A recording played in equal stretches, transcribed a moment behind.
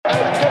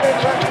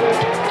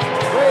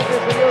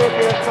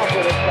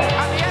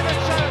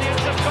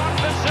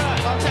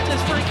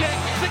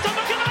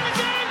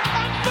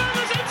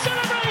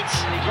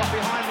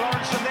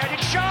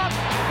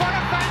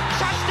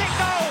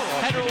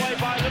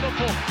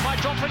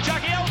Drop for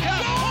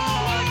Jagielka.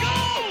 Oh, what a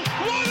goal!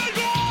 What a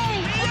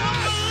goal!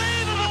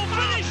 Unbelievable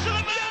finish to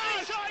the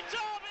Merseyside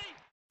derby.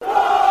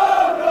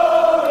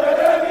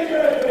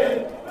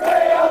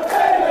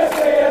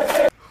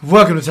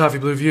 Welcome to Toffee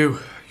Blue View,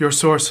 your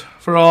source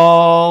for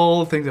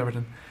all things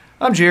Everton.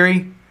 I'm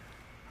Jerry.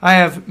 I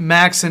have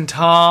Max and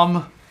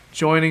Tom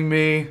joining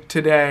me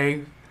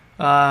today.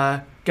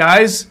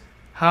 Guys,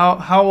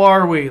 how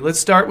are we? Let's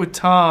start with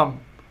Tom.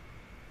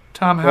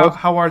 Tom,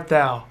 how art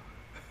thou?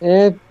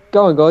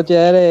 Going good,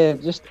 yeah.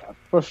 Just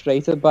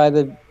frustrated by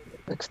the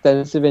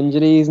extensive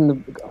injuries,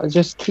 and it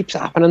just keeps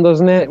happening,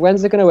 doesn't it?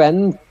 When's it going to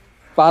end?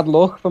 Bad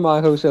luck for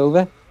Marco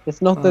Silva.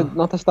 It's not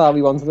the start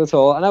we wanted at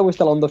all. I know we're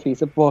still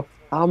undefeated, but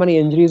how many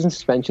injuries and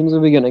suspensions are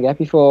we going to get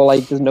before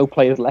there's no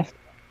players left?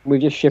 We've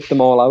just shipped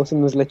them all out,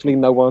 and there's literally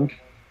no one.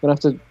 We're going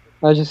to have to,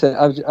 as you said,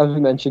 as we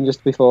mentioned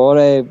just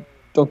before,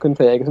 Duncan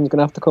Ferguson's going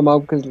to have to come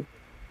out because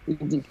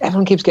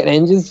everyone keeps getting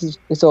injured.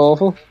 It's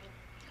awful.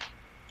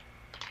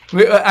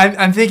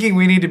 I'm thinking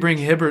we need to bring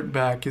Hibbert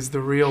back is the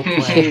real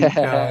plan,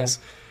 guys.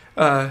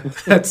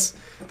 That's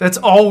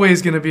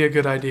always going to be a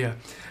good idea.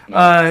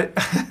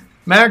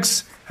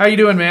 Max, how you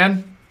doing,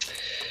 man?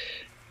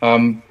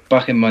 I'm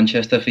back in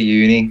Manchester for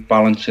uni,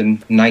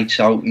 balancing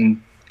nights out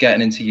and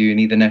getting into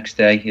uni the next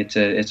day.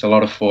 It's a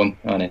lot of fun,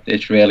 and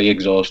it's really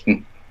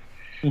exhausting.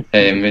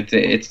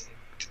 It's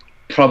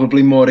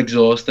probably more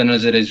exhausting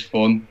as it is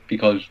fun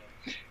because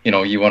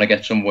you want to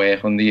get some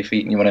work under your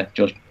feet and you want to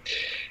just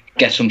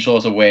get some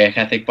sort of work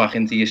ethic back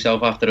into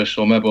yourself after a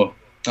summer, but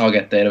I'll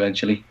get there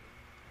eventually.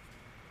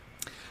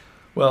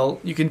 Well,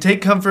 you can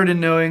take comfort in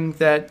knowing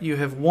that you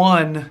have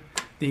won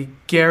the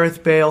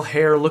Gareth Bale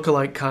hair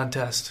lookalike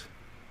contest.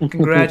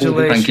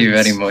 Congratulations. Thank you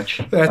very much.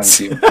 Thank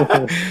you.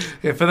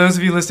 Yeah, for those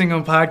of you listening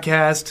on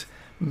podcast,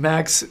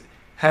 Max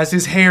has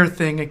his hair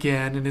thing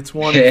again, and it's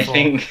wonderful.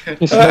 I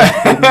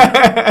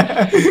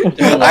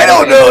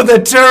don't know the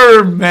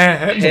term,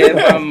 man.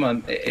 Hair,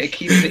 man. It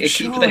keeps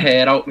the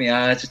hair out my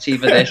eyes. It's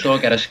either this or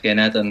get a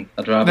skinhead, and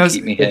I'd rather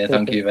keep my hair.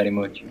 Thank you very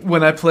much.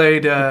 When I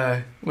played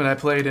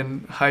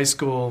in high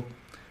school,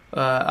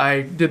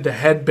 I did the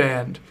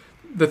headband,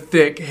 the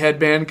thick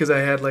headband, because I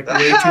had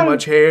way too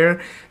much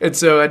hair, and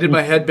so I did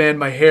my headband.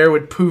 My hair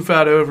would poof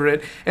out over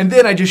it, and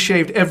then I just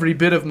shaved every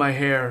bit of my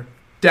hair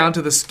down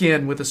to the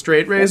skin with a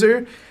straight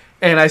razor,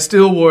 and I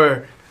still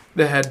wore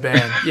the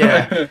headband.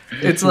 Yeah,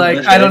 it's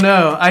I don't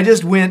know. I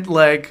just went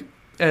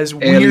as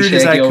weird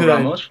as I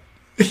could.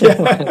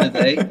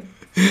 Yeah.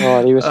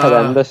 Oh, he was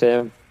horrendous.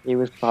 He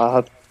was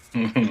bad.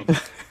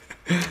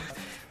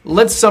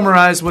 Let's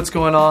summarize what's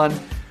going on.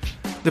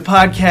 The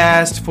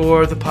podcast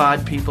for the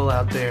pod people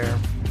out there.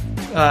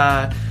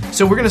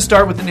 So we're going to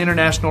start with an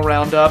international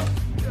roundup.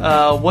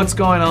 What's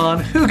going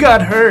on? Who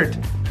got hurt?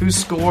 Who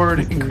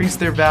scored? Increased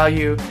their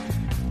value?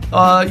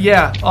 All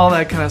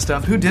that kind of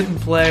stuff. Who didn't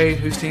play?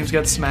 Whose teams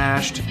got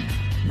smashed?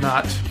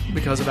 Not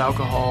because of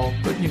alcohol,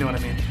 but you know what I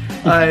mean.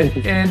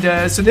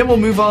 So then we'll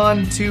move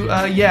on to,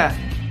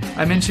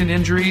 I mentioned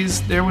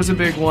injuries. There was a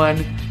big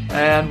one,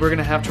 and we're going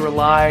to have to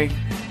rely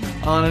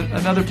on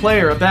another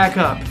player, a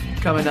backup,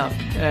 coming up.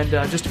 And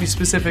just to be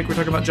specific, we're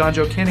talking about John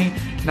Joe Kenny,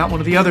 not one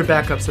of the other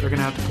backups that are going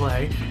to have to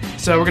play.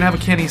 So we're going to have a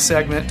Kenny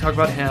segment, talk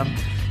about him.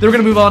 Then we're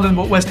going to move on to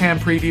the West Ham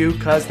preview,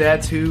 because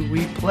that's who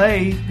we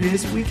play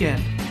this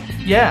weekend.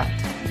 Yeah.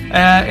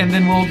 And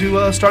then we'll do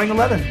a starting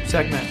 11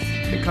 segment,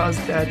 because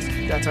that's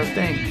our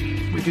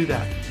thing. We do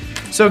that.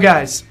 So,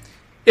 guys,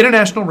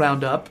 international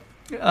roundup.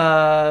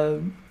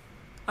 I'm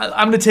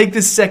going to take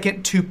this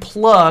second to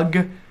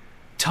plug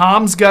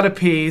Tom's Got a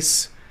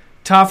Piece,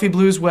 Toffee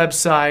Blues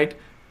website,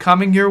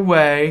 coming your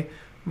way.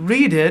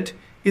 Read it.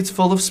 It's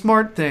full of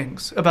smart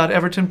things about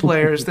Everton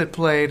players that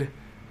played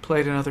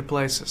in other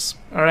places.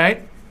 All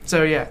right?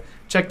 So, yeah,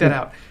 check that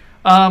out.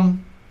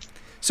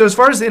 So as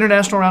far as the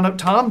international roundup,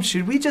 Tom,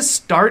 should we just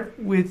start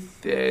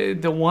with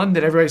the one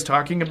that everybody's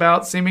talking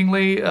about,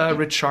 seemingly,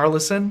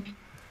 Richarlison?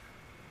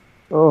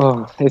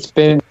 Oh, it's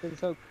been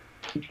so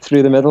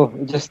through the middle.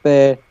 Just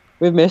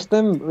we've missed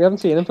him. We haven't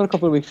seen him for a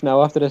couple of weeks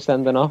now after the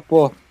sending off,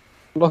 but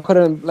look at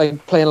him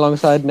playing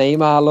alongside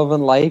Neymar,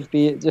 loving life.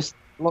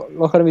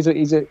 Look at him.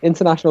 He's an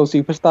international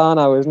superstar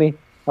now, isn't he?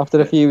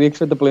 After a few weeks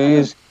with the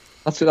Blues,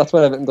 that's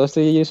what Everton does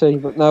to you, you see.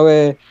 But no,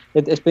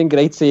 it's been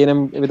great seeing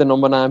him with the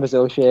number 9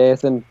 Brazil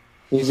shirt, and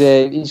he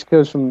just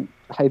goes from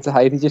height to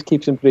height. He just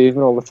keeps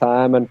improving all the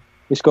time, and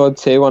he scored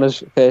 2 on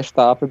his first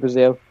start for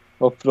Brazil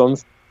up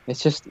front.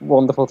 It's just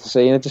wonderful to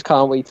see, and I just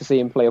can't wait to see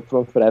him play up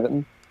front for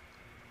Everton.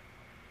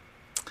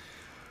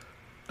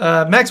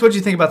 Max, what do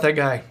you think about that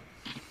guy?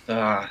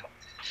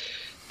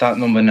 That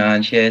number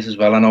 9 shirt as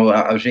well. I know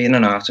I was reading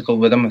an article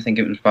with him. I think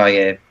it was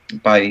by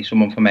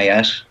someone from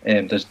AS,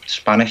 the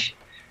Spanish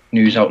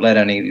news outlet,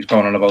 and he was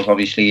going on about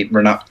obviously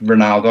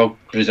Ronaldo,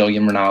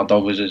 Brazilian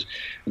Ronaldo was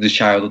his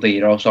childhood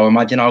hero. So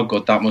imagine how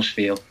good that must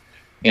feel,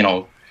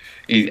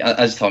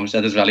 as Tom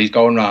said as well, he's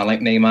going around like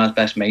Neymar's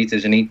best mate,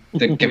 isn't he?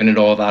 Giving it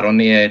all that on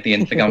the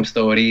Instagram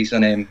stories,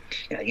 and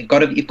you've got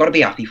to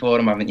be happy for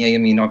him, haven't you? I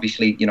mean,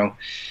 obviously,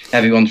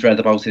 everyone's read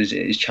about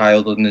his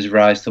childhood and his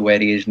rise to where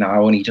he is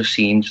now, and he just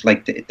seems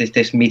like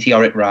this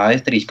meteoric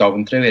rise that he's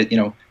going through.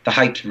 The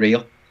hype's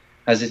real.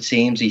 As it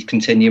seems, he's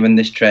continuing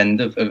this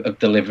trend of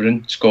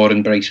delivering,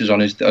 scoring braces on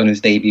his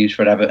debuts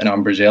for Everton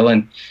and Brazil,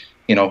 and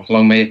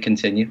long may it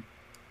continue.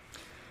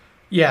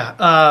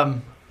 Yeah,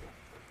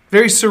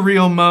 very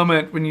surreal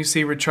moment when you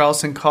see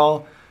Richarlison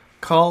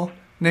call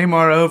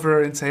Neymar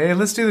over and say, "Hey,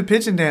 let's do the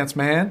pigeon dance,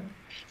 man.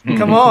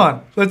 Come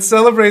on, let's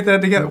celebrate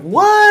that together."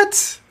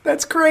 What?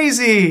 That's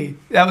crazy.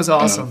 That was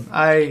awesome.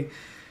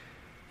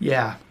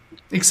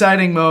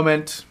 Exciting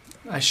moment.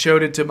 I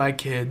showed it to my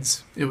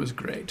kids. It was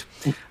great.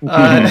 He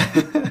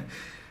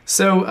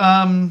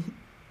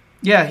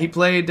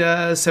played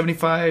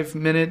 75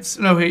 minutes.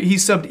 No, he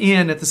subbed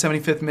in at the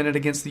 75th minute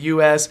against the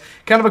U.S.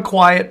 Kind of a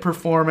quiet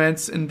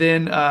performance, and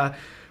then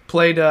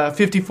played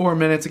 54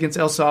 minutes against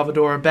El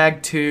Salvador,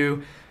 bagged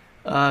 2.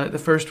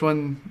 The first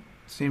one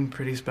seemed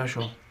pretty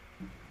special.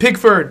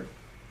 Pickford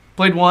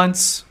played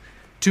once,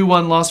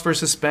 2-1 loss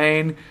versus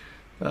Spain.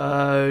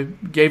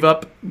 Gave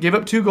up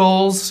 2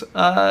 goals.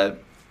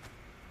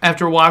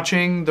 After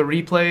watching the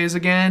replays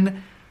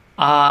again,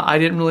 I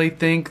didn't really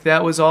think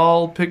that was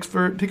all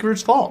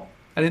Pickford's fault.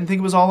 I didn't think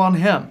it was all on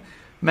him.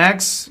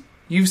 Max,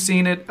 you've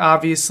seen it,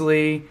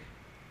 obviously.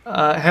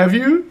 Have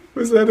you?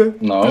 Was that a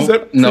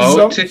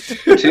no?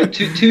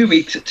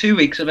 2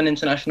 weeks of an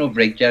international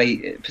break,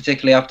 Jerry.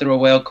 Particularly after a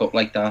World Cup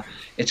like that,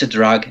 it's a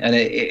drag and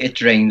it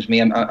drains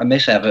me. I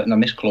miss Everton. I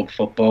miss club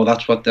football.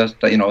 That's where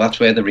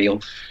the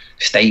real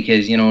stake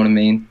is. You know what I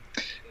mean?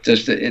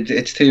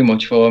 It's too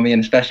much for me,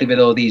 and especially with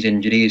all these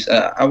injuries.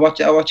 I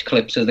watch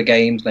clips of the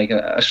games, like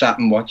I sat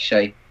and watched,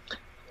 say,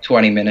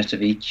 20 minutes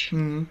of each.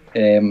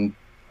 Mm-hmm.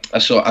 I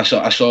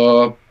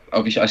saw.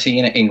 Obviously, I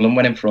seen England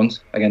went in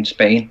front against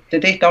Spain.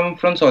 Did they go in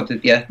front, or they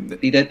did,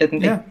 didn't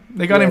they? Yeah,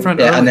 they got in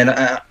front. Yeah, early. And then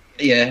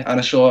and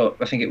I saw.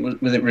 I think it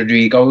was it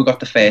Rodrigo who got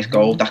the first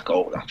goal. That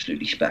goal was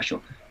absolutely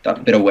special.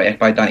 That bit of work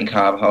by Danny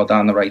Carvajal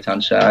down the right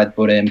hand side.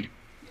 But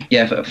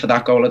for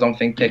that goal, I don't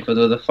think Pickford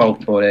was the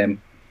fault. But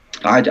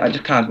I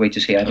just can't wait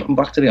to see Everton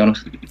back, to be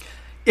honest.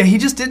 Yeah, he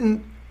just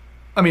didn't.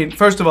 I mean,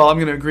 first of all, I'm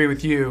going to agree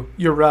with you.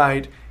 You're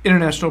right.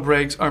 International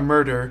breaks are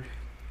murder.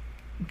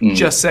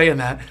 Just saying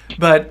that.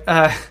 But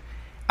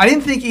I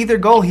didn't think either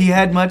goal he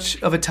had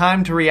much of a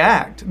time to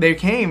react. They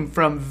came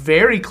from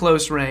very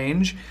close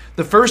range.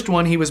 The first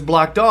one, he was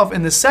blocked off.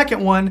 And the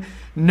second one,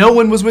 no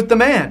one was with the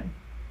man.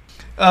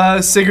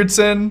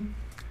 Sigurdsson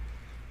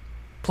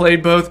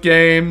played both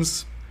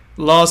games,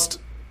 lost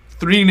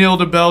 3-0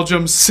 to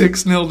Belgium,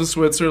 6-0 to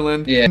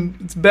Switzerland. Yeah.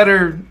 It's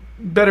better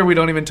we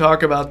don't even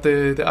talk about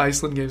the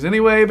Iceland games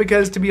anyway,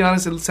 because to be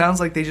honest, it sounds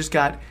like they just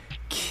got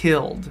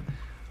killed.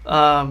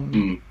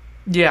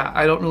 Yeah,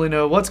 I don't really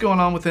know what's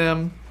going on with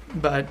him,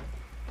 but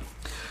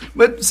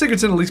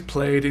Sigurdsson at least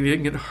played and he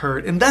didn't get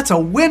hurt, and that's a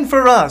win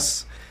for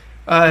us.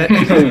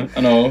 I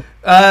know.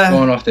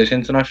 Going off this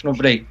international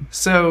break.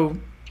 So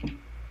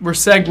we're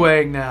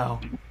segueing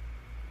now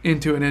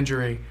into an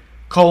injury.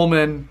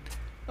 Coleman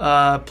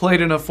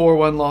played in a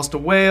 4-1 loss to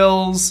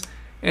Wales,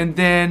 and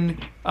then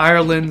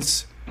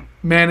Ireland's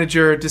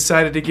manager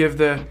decided to give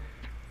the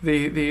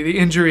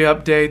injury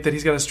update that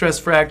he's got a stress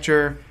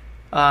fracture.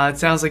 It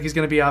sounds like he's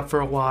going to be out for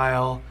a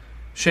while.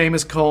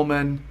 Seamus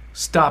Coleman,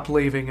 stop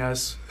leaving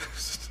us.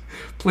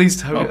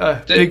 Please,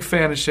 big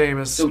fan of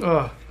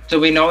Seamus. Do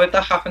we know if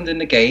that happened in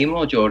the game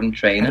or during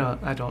training?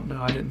 I don't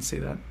know. I didn't see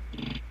that.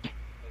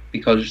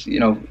 Because,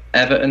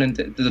 Everton and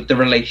the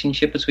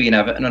relationship between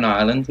Everton and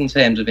Ireland in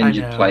terms of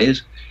injured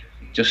players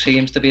just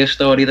seems to be a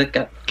story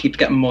that keeps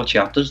getting more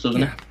chapters,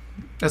 doesn't it?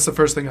 That's the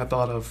first thing I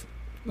thought of.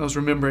 I was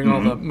remembering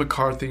all the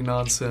McCarthy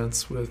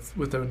nonsense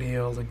with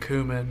O'Neill and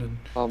Koeman and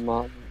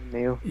Martin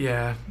O'Neill.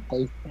 Yeah.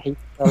 Hate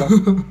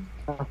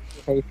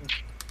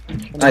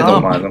I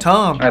don't mind him.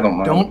 Tom, I don't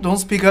mind. Don't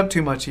speak up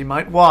too much. He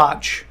might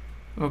watch.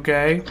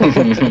 Okay,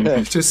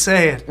 just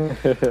say it.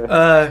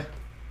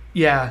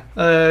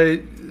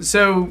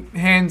 So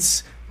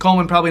hence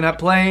Coleman probably not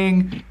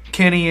playing.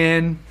 Kenny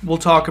in. We'll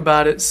talk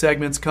about it.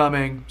 Segments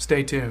coming.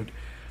 Stay tuned.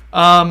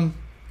 Cenk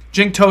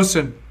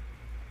Tosun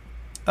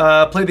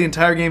played the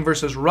entire game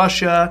versus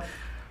Russia,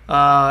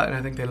 and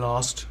I think they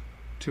lost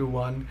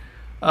 2-1.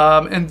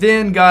 And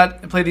then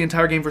played the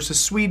entire game versus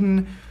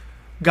Sweden.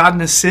 Got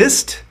an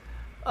assist.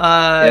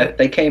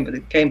 They came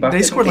back.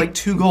 They scored like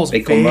 2 goals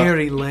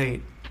very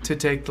late to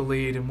take the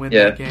lead and win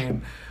that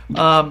game.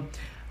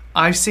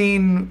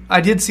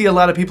 I did see a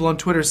lot of people on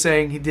Twitter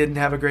saying he didn't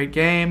have a great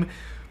game,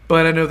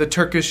 but I know the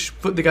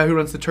guy who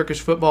runs the Turkish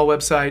football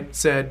website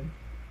said,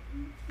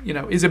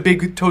 is a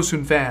big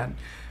Tosun fan,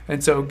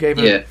 and so gave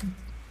a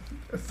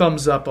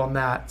thumbs up on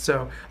that.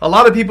 So a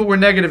lot of people were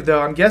negative,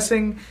 though. I'm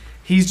guessing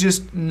he's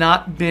just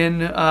not been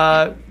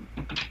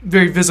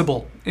very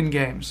visible in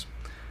games.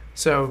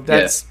 So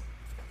that's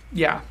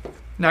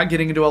not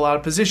getting into a lot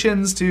of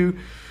positions to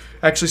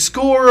actually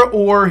score,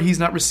 or he's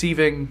not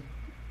receiving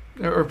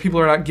or people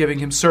are not giving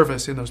him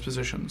service in those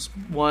positions,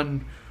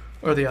 one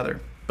or the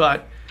other.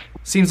 But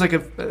seems like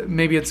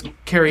maybe it's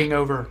carrying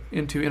over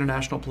into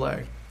international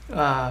play.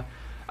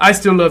 I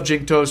still love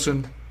Cenk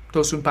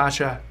Tosun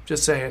Pasha.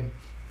 Just saying,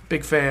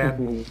 big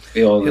fan.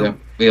 We all do.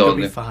 He'll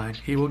be fine.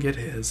 He will get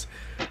his.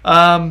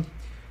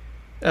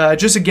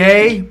 Just a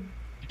gay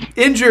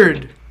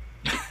injured.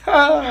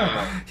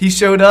 He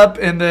showed up,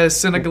 and the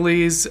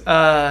Senegalese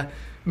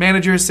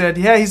manager said,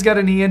 "Yeah, he's got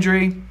a knee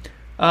injury."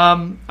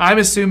 I'm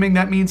assuming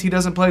that means he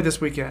doesn't play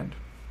this weekend.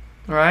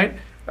 All right.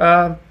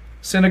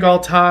 Senegal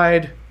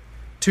tied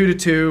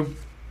 2-2.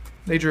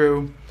 They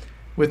drew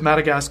with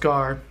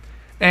Madagascar.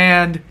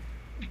 And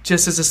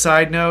just as a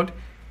side note,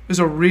 it was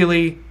a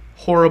really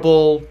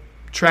horrible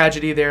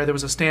tragedy there. There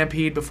was a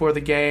stampede before the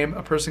game.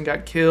 A person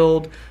got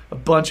killed. A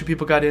bunch of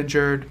people got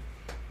injured.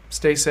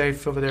 Stay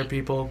safe over there,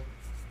 people.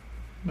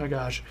 My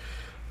gosh.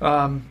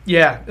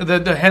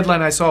 The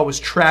headline I saw was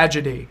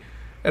tragedy.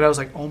 And I was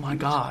like, oh my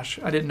gosh,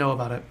 I didn't know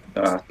about it.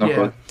 Not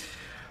Yeah.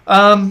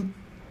 good.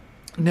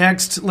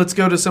 Next, let's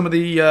go to some of the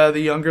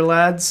younger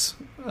lads.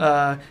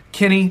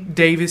 Kenny,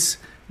 Davis,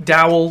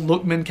 Dowell,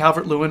 Lookman,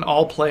 Calvert-Lewin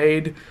all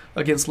played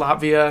against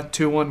Latvia,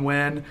 2-1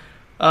 win.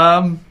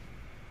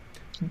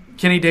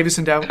 Kenny, Davis,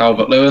 and Dowell.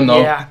 Calvert-Lewin,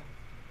 though. Yeah.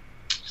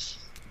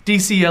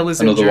 DCL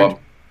is Another injured one.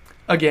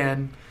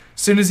 again.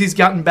 As soon as he's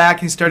gotten back,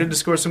 he started to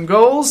score some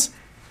goals.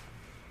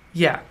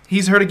 Yeah,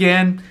 he's hurt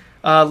again.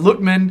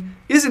 Lookman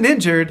isn't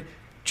injured,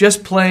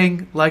 just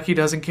playing like he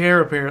doesn't care,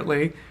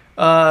 apparently.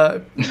 Yeah,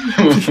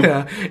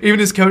 even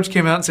his coach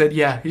came out and said,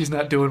 yeah, he's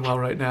not doing well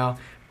right now.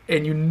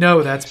 And you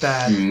know that's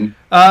bad.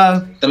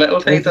 The little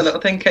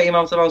thing came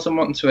out about him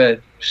wanting to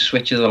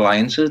switch his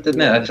alliances,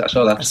 didn't it? I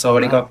saw that. I saw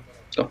already that.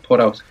 got put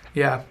out.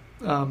 Yeah.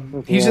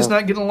 He's just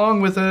not getting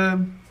along with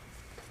a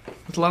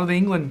lot of the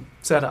England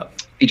setup.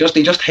 He just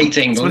hates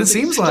England. That's what it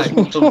seems like.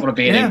 Doesn't want to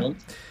be in Yeah. England.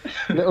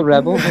 Little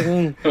rebel,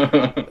 isn't he?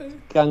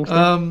 Gangster.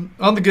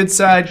 On the good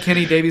side,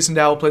 Kenny, Davies, and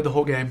Dowell played the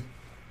whole game.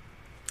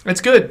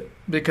 It's good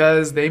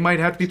because they might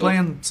have to be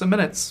playing some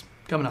minutes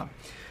coming up.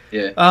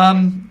 Yeah.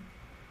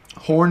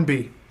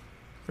 Hornby.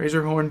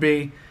 Fraser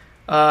Hornby.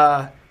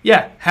 Hat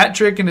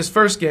trick in his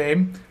first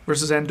game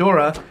versus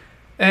Andorra.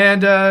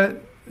 And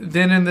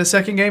then in the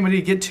second game, did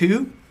he get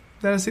 2?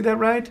 Did I see that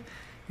right?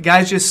 The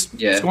guy's just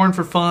scoring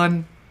for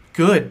fun.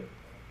 Good.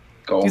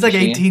 Goal He's like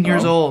machine. 18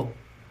 years old.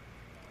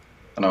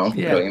 I know.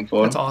 Yeah, Brilliant for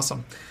him. that's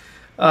awesome.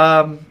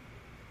 I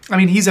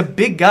mean, he's a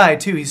big guy,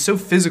 too. He's so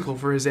physical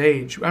for his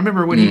age. I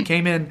remember when he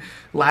came in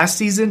last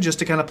season just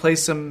to kind of play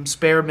some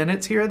spare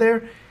minutes here or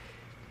there.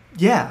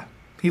 Yeah,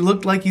 he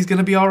looked like he's going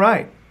to be all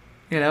right.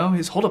 You know,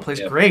 his hold-up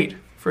play's great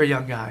for a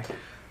young guy.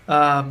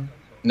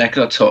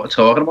 Next,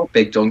 talking about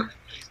Big Dunk,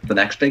 the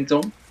next Big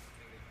Dunk.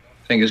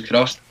 Fingers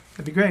crossed.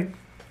 That'd be great.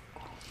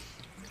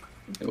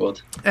 It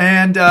would.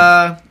 And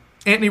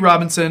Anthony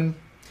Robinson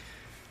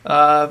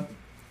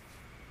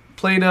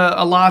played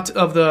a lot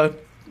of the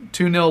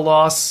 2-0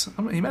 loss.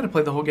 He might have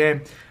played the whole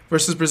game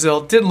versus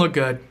Brazil. Didn't look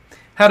good.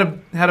 Had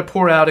a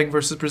poor outing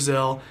versus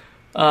Brazil.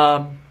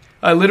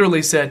 I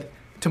literally said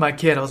to my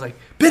kid, I was like,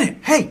 Bennett,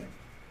 hey,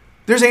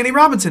 there's Anthony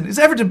Robinson. He's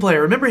an Everton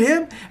player. Remember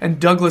him? And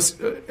Douglas,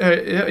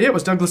 it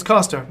was Douglas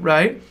Costa,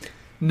 right?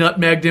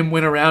 Nutmegged him,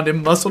 went around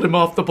him, muscled him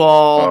off the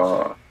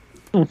ball.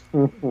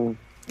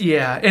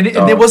 Yeah, and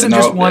it wasn't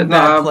just one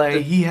bad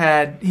play.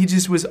 He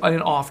just was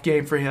an off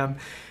game for him.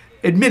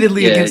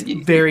 Admittedly, against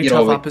very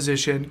tough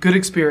opposition. Good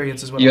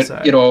experience is what I'm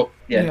saying.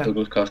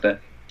 Douglas Costa.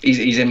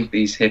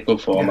 He's hit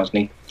good form,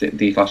 hasn't he?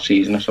 The last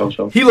season or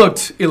so. He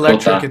looked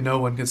electric, and no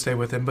one could stay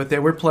with him. But they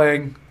were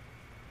playing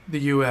the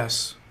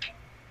U.S.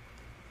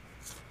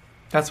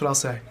 That's what I'll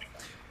say.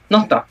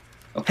 Not that.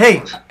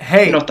 Hey,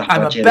 Not that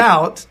I'm bad, Jim.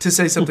 about to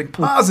say something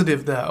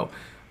positive, though,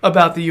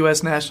 about the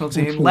U.S. national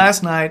team.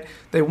 Last night,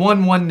 they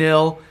won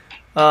 1-0.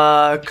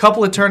 A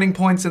couple of turning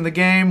points in the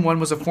game. One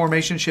was a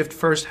formation shift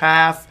first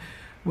half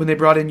when they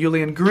brought in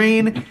Julian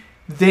Green.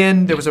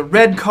 Then there was a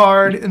red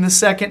card in the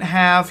second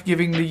half,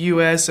 giving the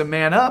U.S. a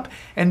man up.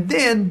 And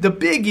then the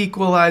big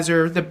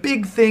equalizer, the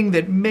big thing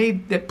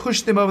that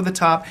pushed them over the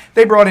top,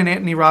 they brought in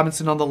Anthony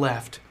Robinson on the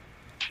left.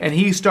 And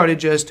he started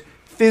just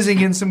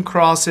fizzing in some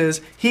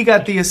crosses. He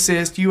got the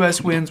assist.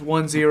 U.S. wins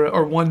 1-0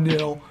 or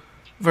 1-0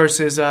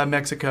 versus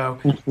Mexico.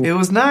 It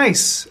was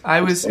nice.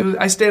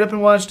 I stayed up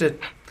and watched it,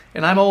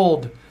 and I'm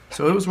old,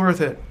 so it was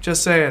worth it.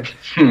 Just saying.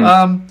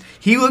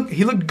 He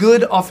looked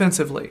good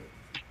offensively.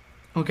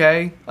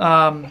 Okay.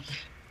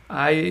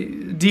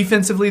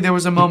 Defensively, there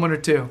was a moment or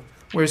two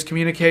where his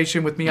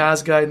communication with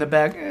Miazga in the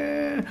back.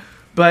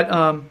 But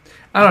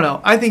I don't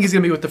know. I think he's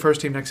going to be with the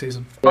first team next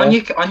season.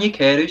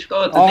 Onyekuru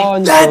scored, didn't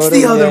he? That's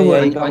the other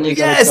one. Onyekuru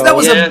Yes, that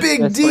was a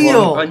big That's the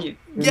deal. one.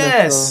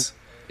 Yes.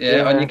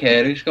 Yeah,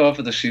 Onyekuru scored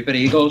for the Super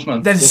Eagles,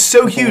 man. That is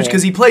so huge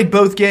because he played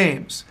both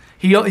games.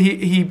 He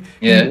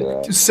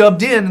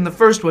subbed in the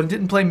first one,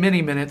 didn't play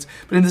many minutes,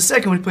 but in the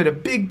second one he played a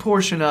big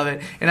portion of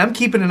it, and I'm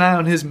keeping an eye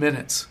on his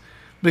minutes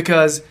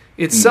because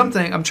it's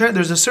something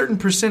there's a certain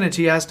percentage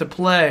he has to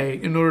play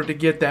in order to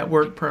get that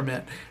work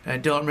permit. And I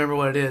don't remember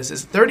what it is.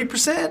 Is it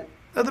 30%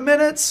 of the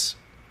minutes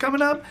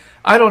coming up?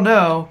 I don't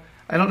know.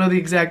 I don't know the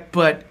exact,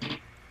 but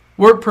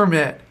work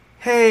permit.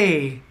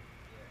 Hey.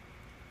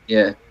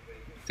 Yeah.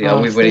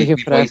 We've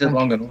waited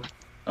long enough.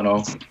 I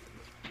know.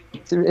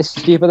 It's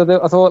stupid.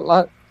 I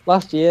thought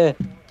last year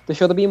there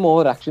should have been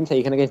more action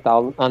taken against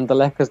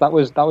Anderlecht, because that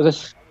was a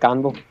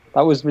scandal.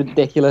 That was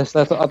ridiculous.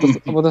 I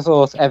would have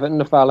thought Everton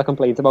have filed a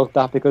complaint about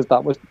that, because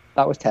that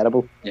was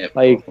terrible. Yeah,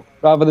 like,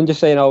 rather than just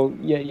saying, "Oh,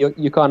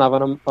 you can't have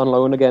him on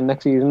loan again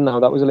next season," no,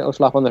 that was a little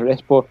slap on the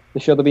wrist. But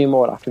there should have been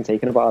more action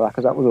taken about that,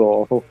 because that was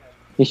awful.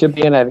 He should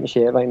be in Everton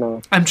shirt right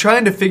now. I'm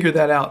trying to figure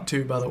that out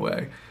too, by the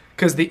way,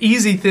 because the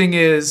easy thing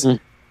is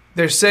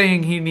they're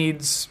saying he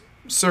needs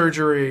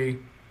surgery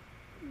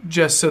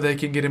just so they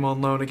can get him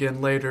on loan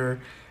again later.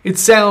 It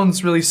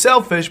sounds really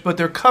selfish, but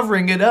they're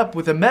covering it up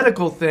with a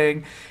medical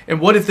thing. And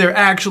what if they're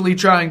actually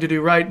trying to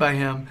do right by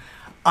him?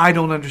 I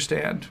don't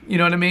understand. You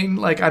know what I mean?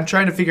 Like, I'm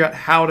trying to figure out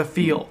how to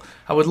feel.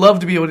 I would love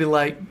to be able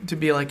to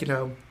be like,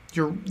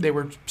 they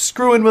were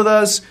screwing with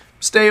us,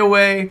 stay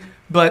away.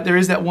 But there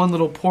is that one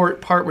little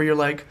part where you're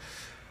like,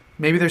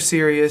 maybe they're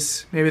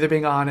serious, maybe they're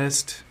being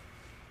honest,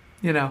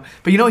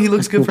 But he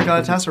looks good for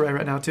Galatasaray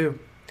right now too.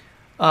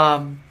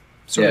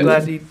 So I'm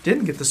glad he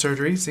didn't get the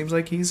surgery. Seems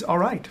like he's all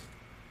right.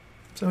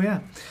 So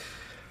yeah.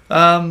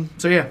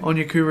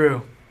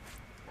 Onyekuru.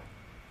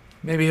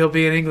 Maybe he'll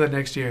be in England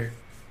next year.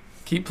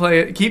 Keep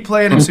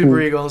playing in Super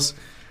Eagles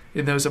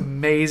in those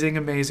amazing,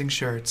 amazing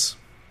shirts.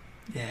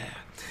 Yeah.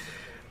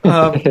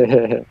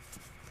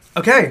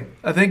 Okay,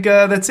 I think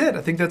that's it.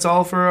 I think that's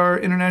all for our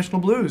International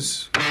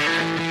Blues.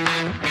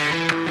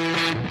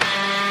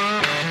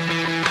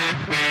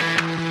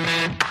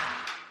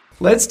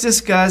 Let's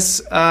discuss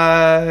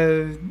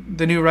the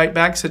new right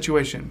back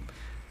situation,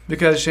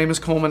 because Seamus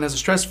Coleman has a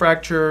stress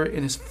fracture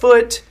in his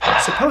foot,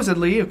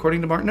 supposedly, according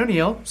to Martin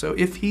O'Neill. So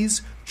if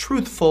he's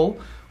truthful,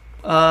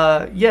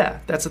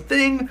 that's a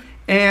thing,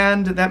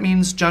 and that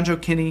means Jonjoe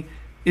Kenny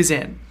is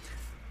in.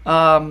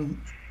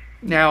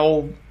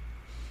 Now,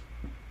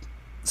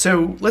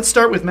 so let's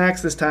start with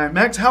Max this time.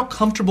 Max, how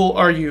comfortable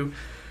are you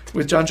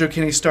with Jonjoe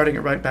Kenny starting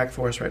at right back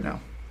for us right now?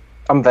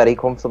 I'm very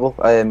comfortable.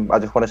 I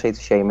just want to say to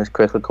Seamus,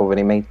 quick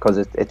recovery, mate, because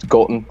it's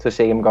gutting to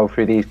see him go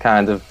through these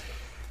kind of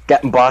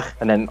getting back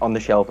and then on the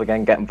shelf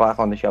again, getting back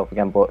on the shelf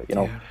again. But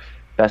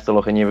best of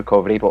luck in your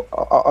recovery. But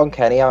on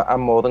Kenny,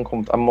 I'm more than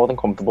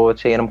comfortable with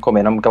seeing him come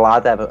in. I'm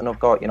glad Everton have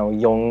got a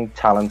young,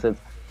 talented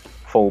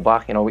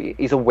fullback.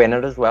 He's a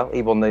winner as well.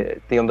 He won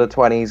the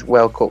under-20s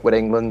World Cup with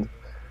England,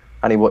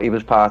 and he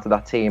was part of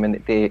that team,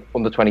 and the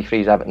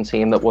under-23s Everton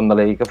team that won the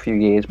league a few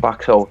years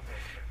back. So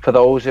for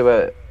those who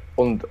are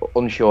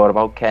unsure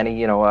about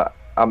Kenny,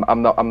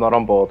 I'm not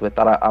on board with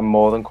that. I'm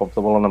more than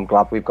comfortable, and I'm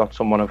glad we've got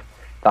someone of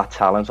that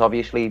talent.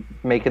 Obviously,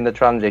 making the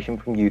transition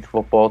from youth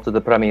football to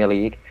the Premier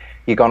League,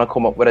 you're going to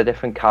come up with a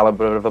different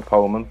calibre of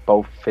opponent,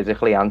 both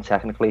physically and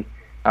technically.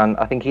 And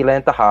I think he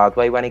learned the hard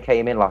way when he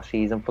came in last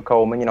season for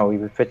Coleman. He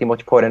was pretty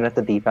much put in at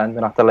the deep end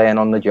and had to learn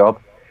on the job.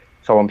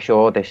 So I'm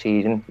sure this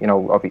season,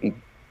 obviously,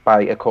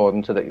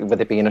 according to with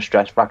it being a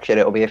stress fracture,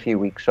 it'll be a few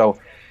weeks. So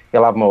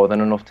he'll have more than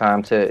enough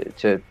time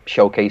to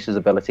showcase his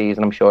abilities,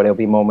 and I'm sure he'll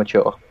be more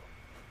mature.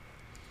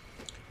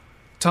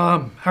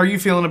 Tom, how are you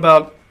feeling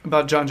about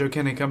Jonjoe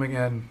Kenny coming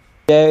in?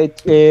 Yeah,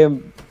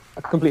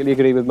 I completely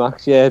agree with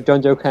Max. Yeah,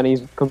 Jonjoe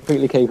Kenny's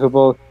completely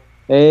capable.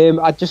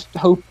 I just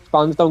hope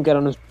fans don't get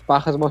on his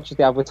back as much as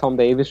they have with Tom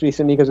Davies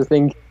recently, because I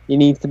think he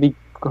needs to be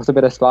cut a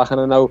bit of slack.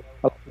 And I know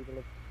a lot of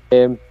people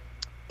have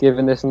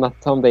given this and that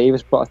to Tom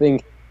Davies, but I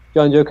think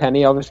Jonjoe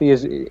Kenny obviously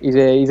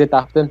he's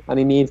adapting, and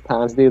he needs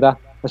time to do that,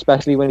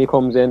 especially when he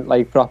comes in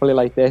properly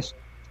like this.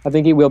 I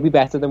think he will be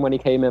better than when he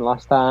came in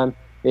last time,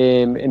 at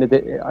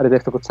a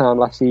difficult time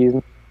last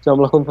season. So I'm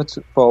looking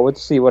forward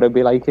to see what it'll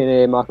be like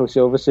in Marco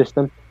Silva's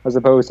system, as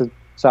opposed to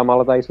Sam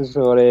Allardyce's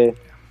or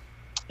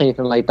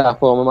anything like that,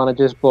 former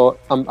managers. But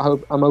I'm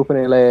hoping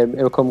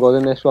he'll come good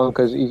in this one,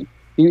 because he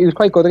was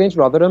quite good against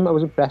Rotherham. I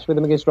was impressed with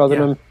him against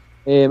Rotherham.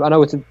 Yeah. I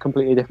know it's a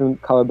completely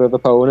different calibre of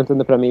opponent in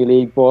the Premier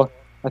League, but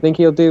I think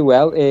he'll do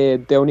well.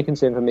 The only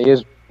concern for me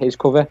is his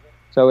cover.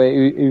 So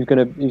he's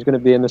gonna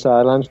be in the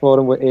sidelines for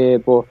him,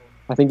 but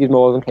I think he's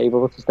more than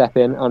capable to step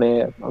in,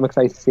 and I'm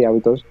excited to see how he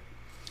does.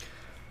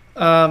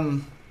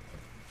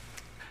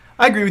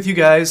 I agree with you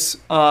guys.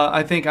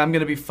 I think I'm going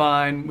to be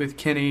fine with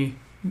Kenny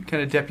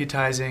kind of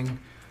deputizing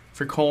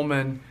for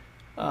Coleman,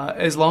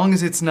 as long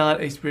as it's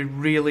not a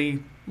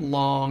really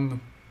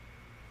long-term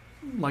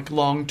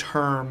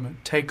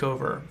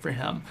takeover for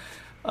him.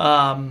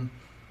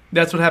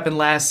 That's what happened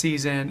last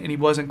season, and he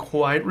wasn't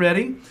quite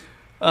ready.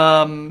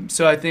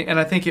 So I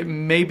think it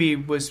maybe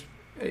was.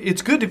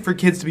 It's good for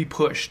kids to be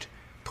pushed.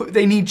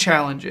 They need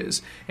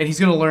challenges, and he's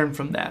going to learn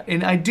from that.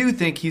 And I do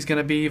think he's going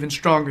to be even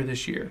stronger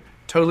this year.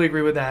 Totally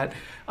agree with that.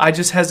 I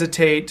just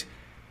hesitate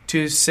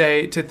to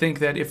think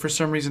that if for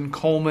some reason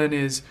Coleman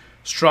is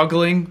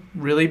struggling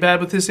really bad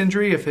with this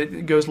injury, if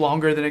it goes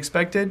longer than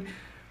expected,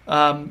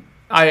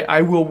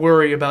 I will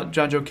worry about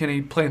Jonjoe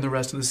Kenny playing the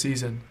rest of the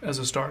season as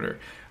a starter.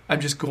 I'm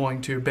just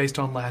going to, based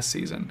on last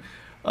season,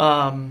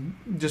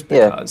 just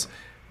because. Yeah.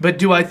 But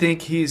do I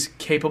think he's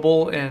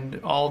capable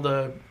and all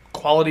the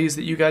qualities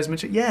that you guys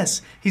mentioned.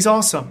 Yes, he's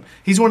awesome.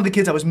 He's one of the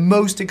kids I was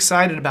most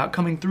excited about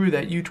coming through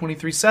that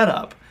U23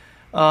 setup.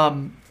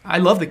 I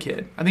love the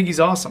kid. I think he's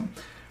awesome.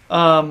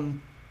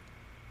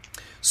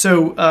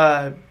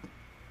 So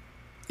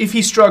if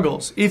he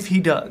struggles, if he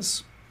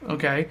does,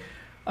 okay,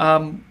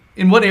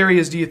 in what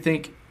areas do you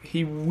think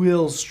he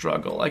will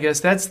struggle? I guess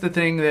that's the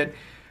thing that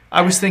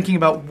I was thinking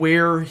about,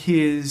 where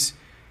his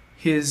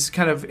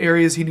kind of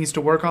areas he needs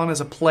to work on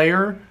as a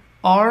player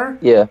are.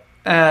 Yeah.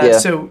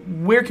 So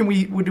where do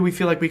we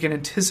feel like we can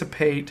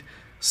anticipate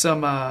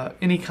some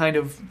any kind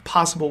of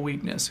possible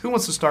weakness? Who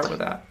wants to start with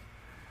that?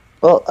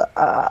 Well,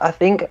 I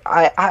think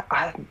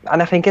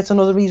I think it's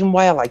another reason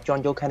why I like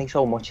John Joe Kenny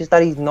so much, is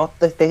that he's not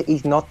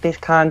this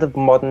kind of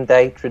modern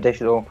day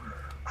traditional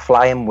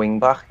flying wing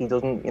back. He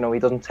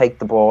doesn't take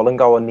the ball and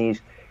go on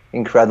these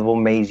incredible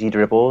mazy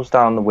dribbles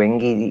down the wing.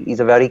 He's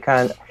a very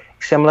kind,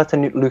 similar to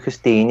Lucas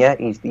Digne.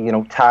 He's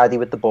tidy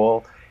with the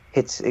ball,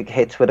 hits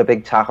with a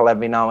big tackle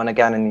every now and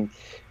again, and he's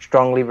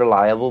strongly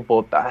reliable.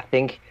 But I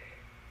think,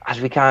 as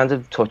we kind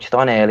of touched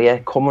on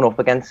earlier, coming up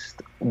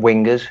against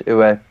wingers who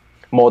are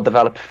more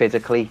developed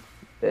physically,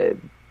 and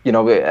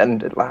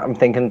I'm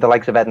thinking the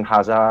likes of Eden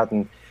Hazard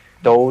and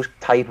those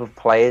type of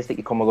players that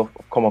you come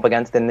up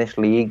against in this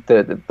league,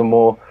 the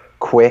more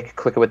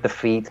quicker with the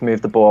feet,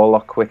 move the ball a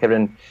lot quicker,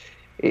 and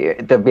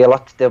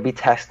there'll be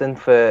testing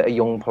for a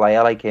young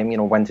player like him,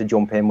 when to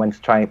jump in, when to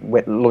try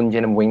lunge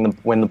in and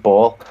win the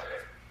ball.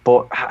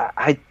 But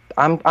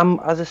I'm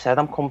as I said,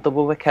 I'm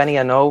comfortable with Kenny.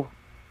 I know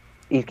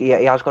he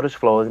has got his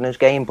flaws in his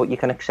game, but you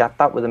can accept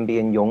that with him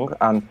being young,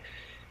 and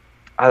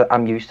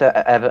I'm used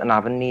to Everton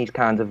having these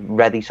kind of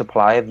ready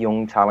supply of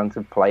young,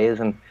 talented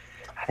players, and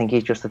I think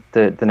he's just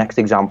the next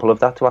example of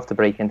that to have to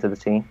break into the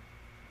team.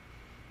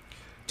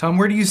 Tom,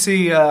 where do you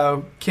see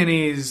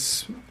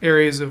Kenny's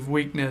areas of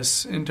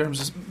weakness in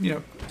terms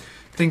of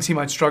things he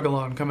might struggle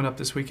on coming up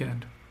this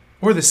weekend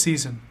or this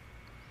season?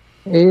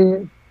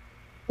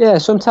 Yeah,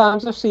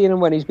 sometimes I've seen him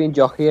when he's been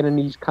jockeying and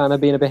he's kind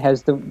of been a bit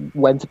hesitant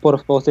when to put a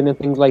foot in and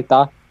things like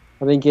that.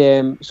 I think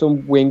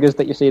some wingers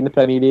that you see in the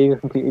Premier League are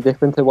completely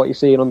different to what you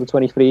see in under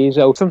 23.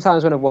 So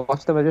sometimes when I've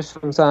watched him, I just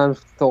sometimes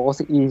thought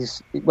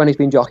when he's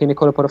been jockeying, he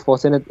could have put a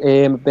foot in it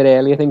a bit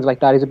earlier, things like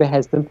that. He's a bit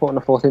hesitant putting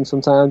a foot in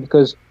sometimes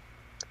because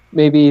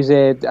maybe he's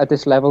at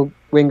this level.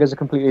 Wingers are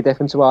completely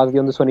different to either the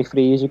under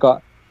 23s. You've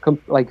got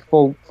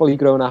fully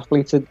grown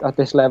athletes at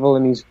this level,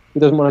 and he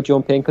doesn't want to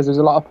jump in because there's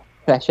a lot of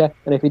pressure.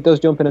 And if he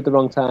does jump in at the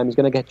wrong time, he's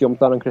going to get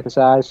jumped on and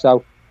criticised.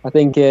 So I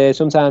think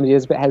sometimes he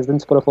is a bit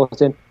hesitant to put a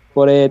foot in.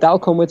 But that'll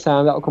come with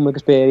time, that'll come with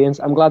experience.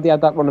 I'm glad he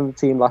had that run of the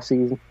team last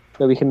season,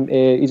 so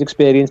he's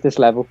experienced this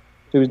level,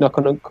 so he's not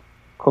going to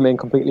come in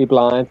completely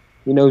blind.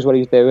 He knows what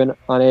he's doing,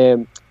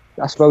 and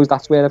I suppose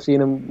that's where I've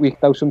seen him weak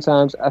though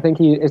sometimes. I think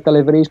his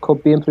deliveries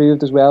could be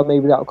improved as well,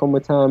 maybe that'll come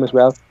with time as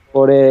well.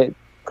 But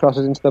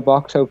crosses into the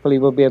box, hopefully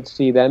we'll be able to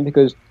see them,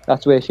 because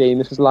that's where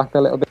Seamus has lacked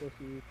a little bit.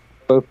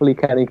 Hopefully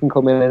Kenny can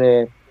come in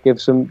and give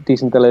some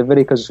decent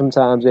delivery, because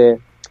sometimes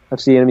I've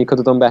seen him, he could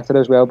have done better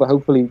as well, but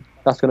hopefully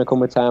that's going to come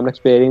with time and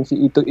experience.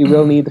 He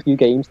will need a few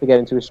games to get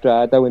into his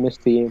stride though in this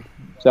team,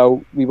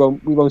 so we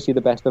won't see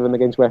the best of him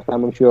against West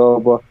Ham, I'm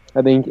sure. But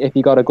I think if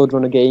he got a good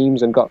run of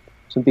games and got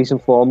some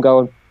decent form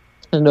going,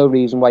 there's no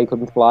reason why he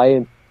couldn't fly,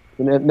 and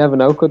you never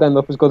know, could end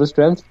up as good as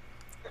Trent.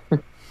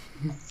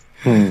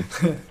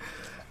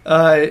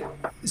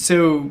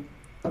 So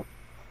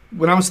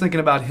when I was thinking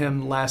about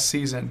him last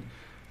season,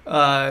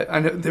 I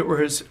know there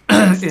was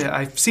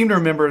I seem to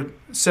remember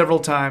several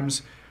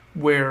times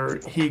where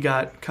he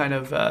got kind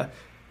of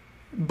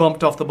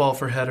bumped off the ball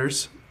for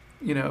headers,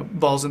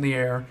 balls in the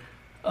air.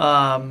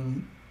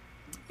 And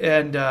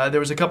there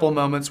was a couple of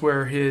moments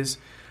where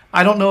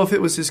I don't know if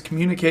it was his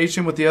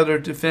communication with the other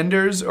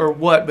defenders or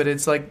what, but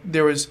it's like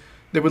they would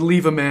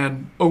leave a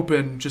man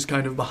open just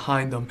kind of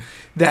behind them.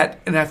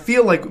 And I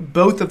feel like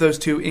both of those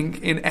two,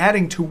 in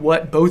adding to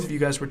what both of you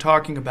guys were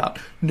talking about,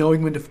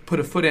 knowing when to put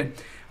a foot in,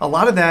 a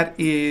lot of that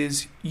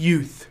is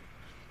youth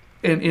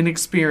and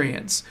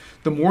inexperience.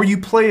 The more you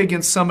play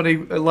against somebody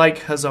like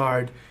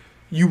Hazard,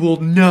 you will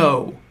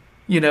know,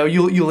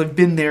 you'll have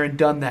been there and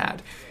done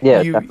that.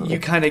 Yeah, you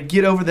kind of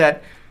get over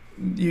that.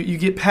 You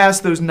get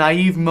past those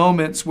naive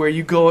moments where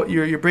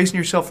you're bracing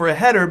yourself for a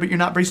header, but you're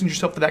not bracing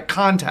yourself for that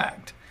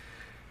contact.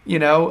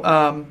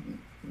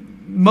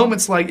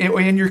 Moments like,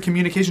 and your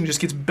communication just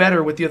gets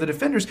better with the other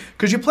defenders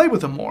because you play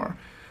with them more.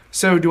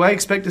 So do I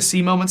expect to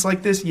see moments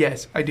like this?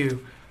 Yes, I do.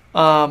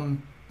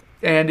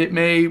 And it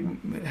may,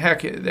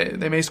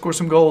 they may score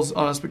some goals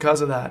on us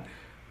because of that.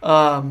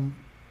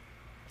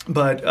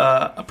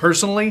 But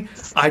personally,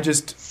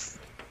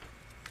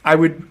 I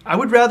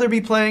would rather be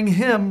playing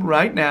him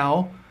right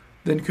now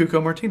than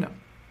Cuco Martina.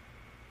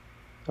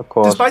 Of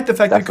course. Despite the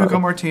fact definitely. that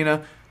Cuco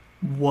Martina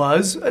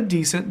was a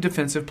decent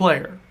defensive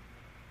player.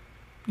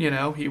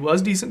 He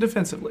was decent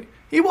defensively.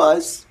 He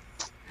was.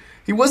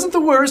 He wasn't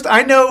the worst.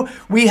 I know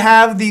we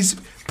have these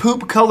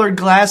poop-colored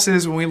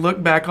glasses when we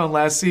look back on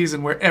last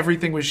season where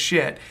everything was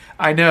shit.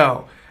 I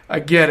know. I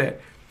get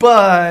it.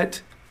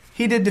 But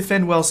he did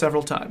defend well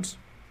several times.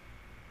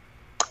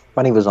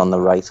 When he was on the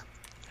right.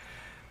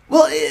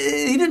 Well,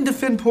 he didn't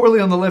defend poorly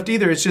on the left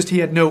either. It's just he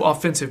had no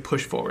offensive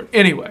push forward.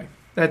 Anyway,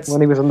 that's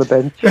When he was on the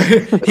bench.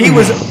 he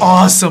was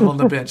awesome on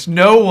the bench.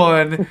 No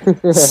one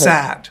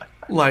sat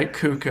like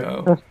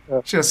Kukoc.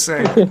 Just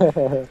saying.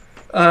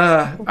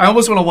 I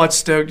almost want to watch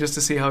Stoke just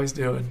to see how he's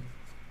doing.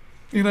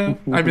 You know,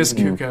 I miss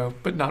Kukoc,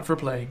 but not for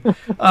playing.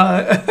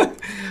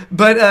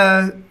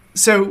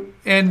 So,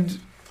 and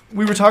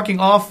we were talking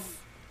off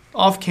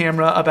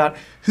camera about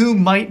who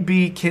might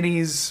be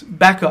Kenny's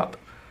backup,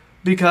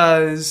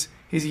 because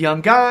he's a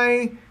young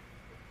guy.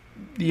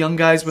 The young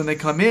guys, when they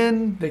come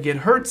in, they get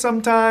hurt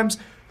sometimes.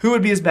 Who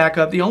would be his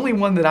backup? The only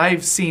one that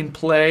I've seen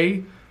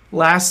play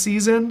last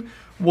season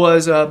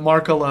was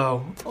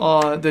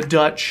Markelo, the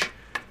Dutch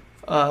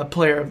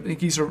player. I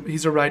think he's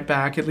a right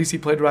back. At least he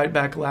played right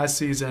back last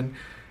season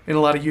in a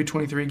lot of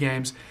U23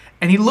 games.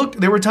 And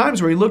there were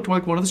times where he looked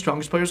like one of the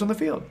strongest players on the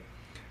field.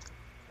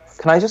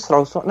 Can I just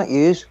throw something at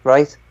you?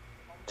 Right,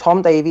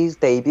 Tom Davies'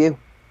 debut.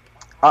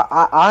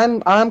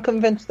 I'm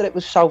convinced that it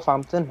was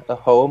Southampton at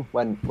home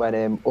when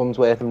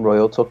Unsworth and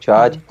Royal took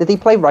charge. Did he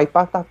play right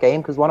back that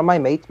game? Because one of my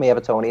mates, my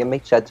Evertonian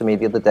mate, said to me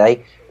the other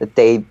day that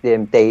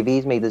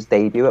Davies made his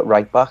debut at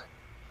right back,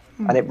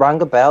 and it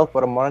rang a bell,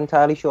 but I'm not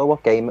entirely sure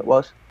what game it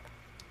was.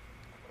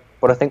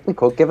 But I think we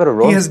could give it a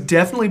run. He has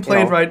definitely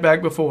played right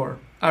back before.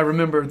 I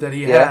remember that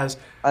he has,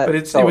 but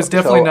it was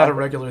definitely not a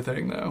regular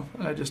thing, though.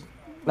 I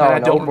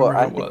don't remember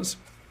who it was.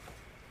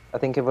 I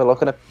think if we're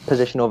looking at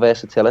positional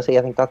versatility,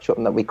 I think that's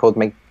something that we could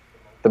make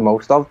the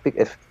most of.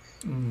 If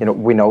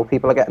we know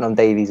people are getting on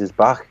Davies'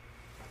 back,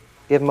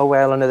 give him a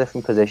whirl in a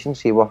different position,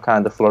 see what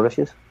kind of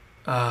flourishes.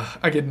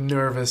 I get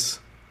nervous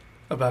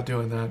about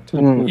doing that.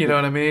 You know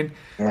what I mean?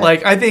 Yeah.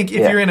 Like, I think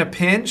if you're in a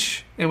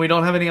pinch and we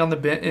don't have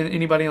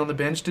anybody on the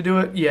bench to do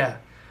it, yeah.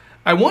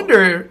 I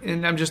wonder,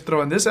 and I'm just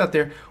throwing this out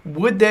there,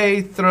 would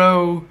they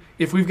throw,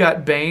 if we've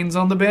got Baines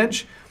on the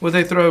bench, would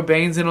they throw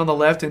Baines in on the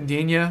left and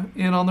Digne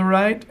in on the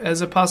right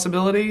as a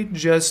possibility,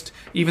 just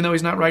even though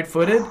he's not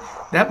right-footed?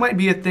 That might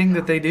be a thing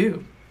that they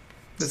do,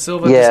 that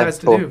Silva decides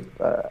to do.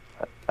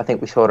 I think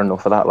we saw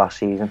enough of that last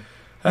season.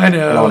 I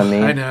know, you know what I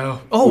mean? I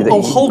know.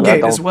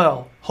 Holgate as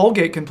well.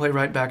 Holgate can play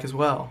right back as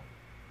well.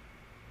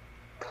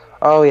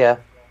 Oh, yeah.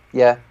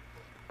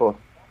 But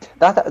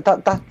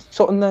that's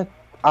something that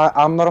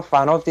I'm not a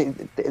fan of.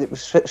 It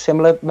was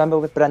similar, remember,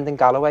 with Brendan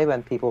Galloway,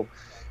 when people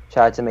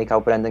tried to make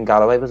out Brendan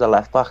Galloway was a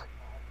left back,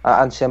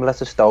 and similar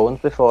to Stones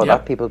before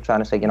that, people trying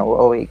to say,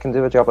 he can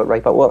do a job at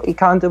right back. Well, he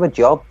can do a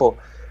job, but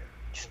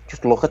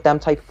just look at them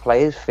type of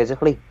players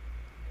physically.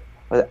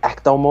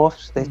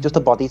 Ectomorphs, they're just a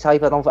body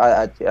type.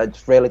 I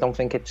just really don't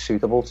think it's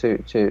suitable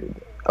to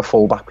a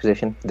full-back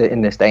position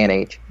in this day and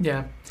age.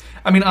 Yeah.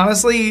 I mean,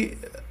 honestly,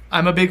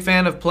 I'm a big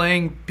fan of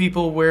playing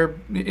people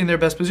in their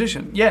best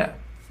position. Yeah,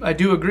 I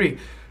do agree.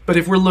 But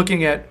if we're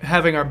looking at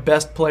having our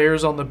best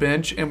players on the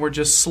bench and we're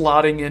just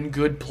slotting in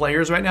good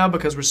players right now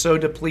because we're so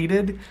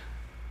depleted,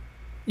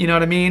 you know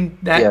what I mean?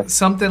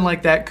 Something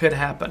like that could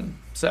happen.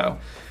 So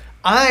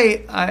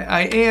I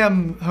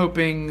am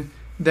hoping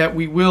that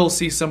we will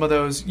see some of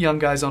those young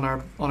guys on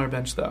our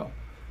bench, though,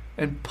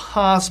 and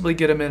possibly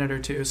get a minute or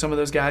two. Some of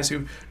those guys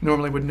who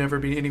normally would never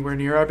be anywhere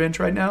near our bench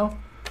right now,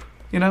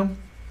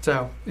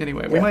 So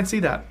anyway, we might see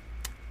that.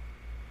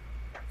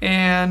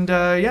 And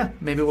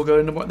maybe we'll go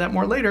into that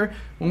more later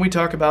when we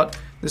talk about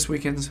this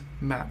weekend's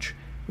match.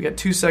 We got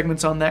 2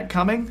 segments on that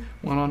coming,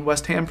 one on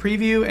West Ham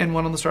preview and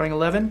one on the starting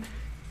 11.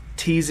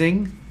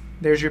 Teasing.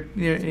 There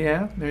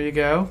you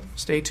go.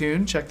 Stay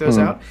tuned. Check those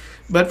out.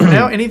 But for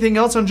now, anything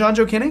else on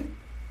Jonjoe Kenny?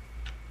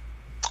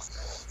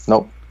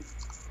 Nope.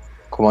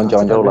 Come on,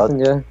 Jonjoe, lad.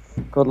 Yeah.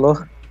 Good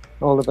luck.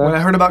 All the best. When I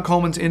heard about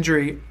Coleman's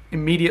injury,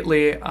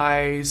 immediately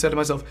I said to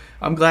myself,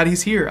 I'm glad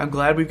he's here. I'm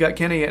glad we've got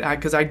Kenny,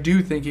 because I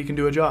do think he can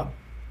do a job.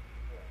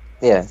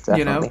 Yeah,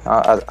 definitely.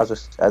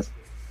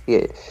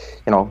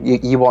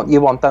 You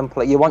want them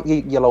play. You want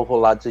your local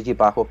lads as your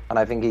backup, and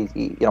I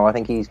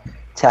think he's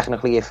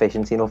technically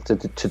efficient enough to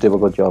do a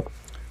good job.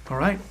 All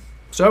right,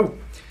 so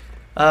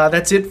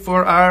that's it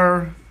for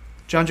our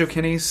Jonjoe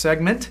Kenny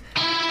segment.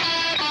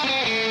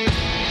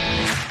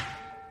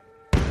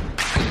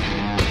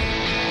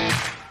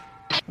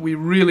 We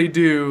really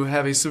do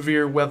have a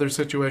severe weather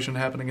situation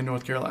happening in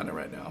North Carolina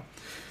right now.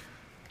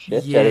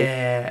 Shit,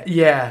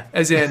 yeah.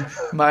 As in,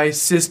 my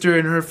sister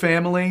and her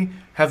family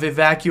have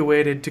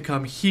evacuated to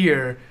come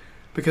here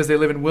because they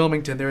live in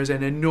Wilmington. There is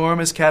an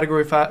enormous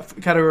Category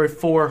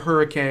 4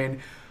 hurricane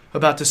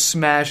about to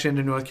smash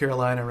into North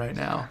Carolina right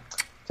now.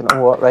 Do you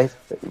know what, right?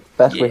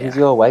 Best wishes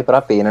your way, but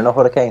I've been in a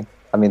hurricane.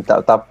 I mean,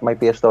 that might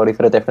be a story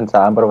for a different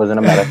time, but I was in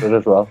America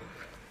as well.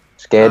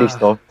 Scary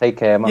stuff. Take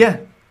care,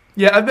 man.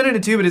 Yeah, I've been in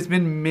it too, but it's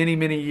been many,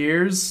 many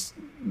years,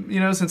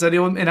 since I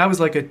deal with, and I was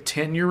like a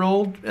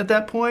 10-year-old at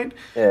that point.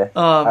 Yeah,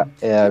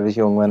 I was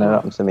young when it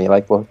happened to me.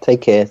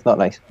 Take care. It's not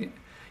nice.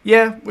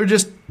 Yeah, we're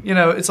just,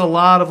 it's a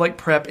lot of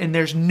prep, and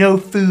there's no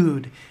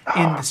food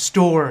in the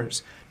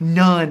stores.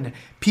 None.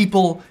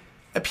 People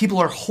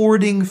are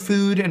hoarding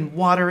food and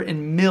water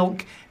and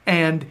milk,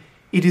 and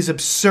it is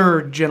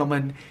absurd,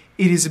 gentlemen.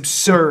 It is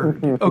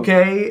absurd.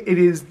 Okay, it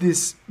is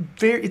it's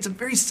a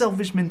very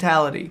selfish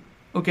mentality.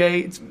 Okay,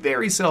 it's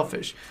very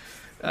selfish.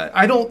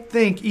 I don't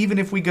think even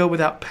if we go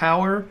without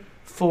power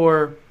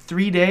for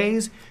 3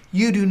 days,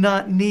 you do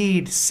not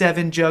need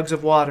 7 jugs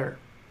of water.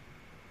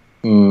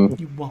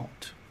 You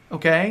won't.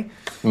 Okay?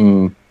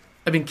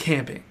 I've been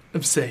camping.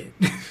 I'm saying.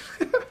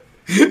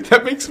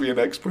 That makes me an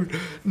expert.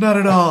 Not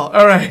at all.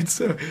 All right.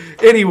 So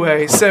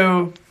anyway,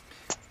 so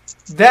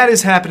that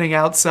is happening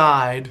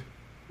outside.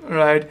 All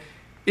right.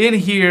 In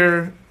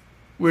here,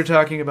 we're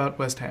talking about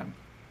West Ham.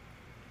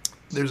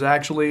 There's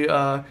actually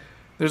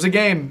there's a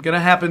game going to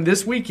happen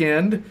this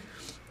weekend,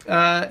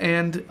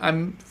 and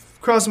I'm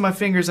crossing my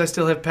fingers I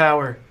still have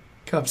power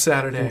come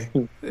Saturday.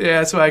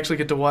 Yeah, so I actually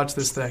get to watch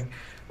this thing.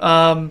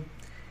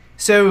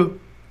 So,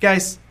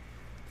 guys,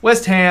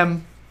 West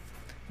Ham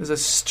is a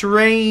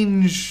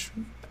strange...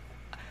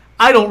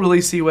 I don't really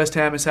see West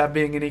Ham as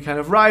being any kind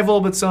of rival,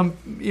 but some,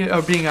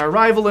 or being our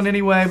rival in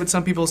any way, but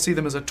some people see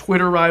them as a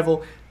Twitter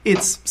rival.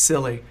 It's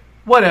silly.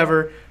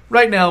 Whatever.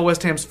 Right now,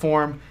 West Ham's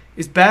form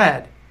is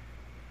bad.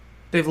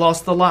 They've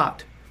lost a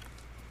lot.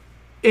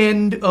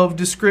 End of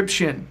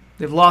description.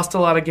 They've lost a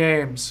lot of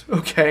games,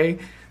 okay?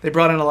 They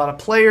brought in a lot of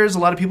players. A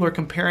lot of people are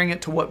comparing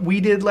it to what we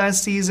did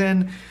last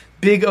season.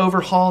 Big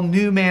overhaul,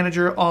 new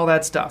manager, all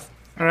that stuff,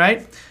 all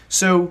right?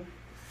 So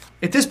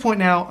at this point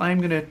now, I'm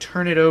going to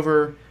turn it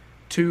over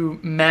to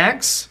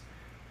Max,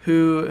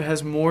 who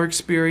has more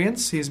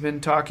experience. He's been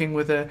talking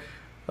with a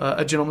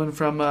gentleman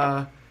from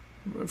a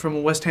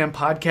West Ham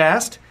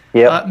podcast.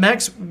 Yep.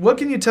 Max, what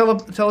can you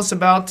tell us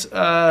about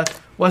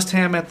West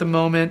Ham at the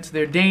moment,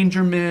 their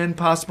danger men,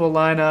 possible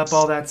lineup,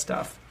 all that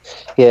stuff?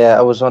 Yeah,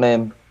 I was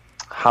on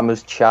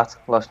Hammer's chat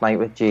last night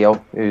with Gio,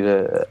 who's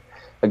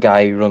a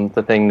guy who runs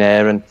the thing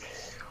there. And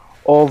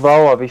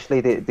although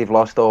obviously they've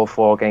lost all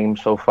 4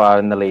 games so far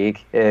in the league,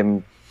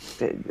 there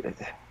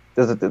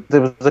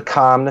was a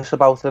calmness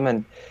about them.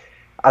 And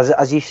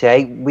as you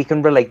say, we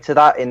can relate to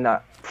that in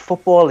that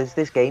football is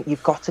this game.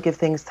 You've got to give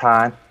things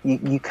time.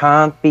 You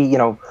can't be,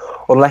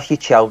 unless you're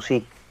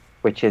Chelsea,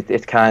 which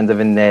it's kind of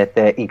in their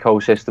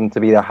ecosystem to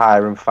be the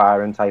hire and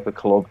firing type of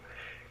club.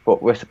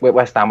 But with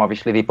West Ham,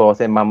 obviously they brought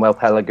in Manuel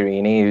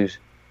Pellegrini, who's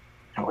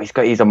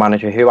he's a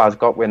manager who has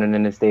got winning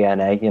in his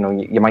DNA.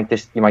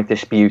 You might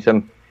dispute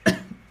him,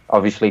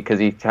 obviously, because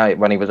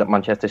when he was at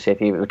Manchester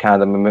City, it was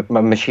kind of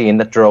a machine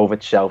that drove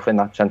itself in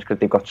that sense because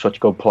they've got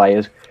such good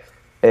players.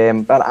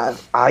 But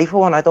I, for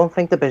one, I don't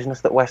think the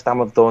business that West Ham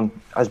have done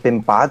has been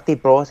bad. They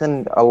brought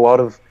in a lot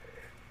of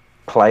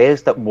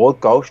players that would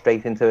go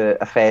straight into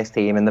a first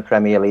team in the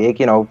Premier League.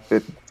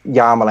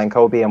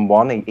 Yarmolenko being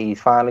one, he's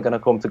finally going to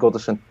come to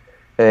Goodison.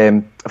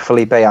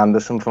 Felipe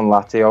Anderson from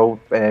Lazio,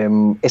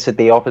 Issa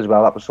Diop as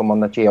well. That was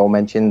someone that Gio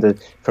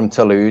mentioned from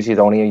Toulouse. He's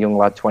only a young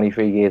lad,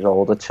 23 years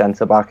old at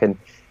centre back, and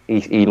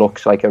he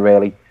looks like a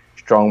really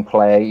strong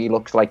player. He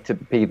looks like to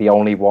be the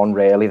only one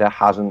really that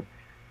hasn't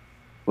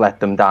let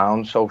them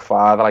down so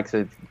far. Like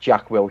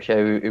Jack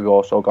Wilshere, who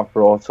also got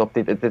brought up.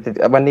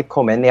 When they've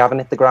come in, they haven't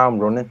hit the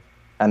ground running.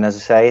 And as I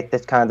say,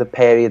 this kind of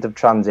period of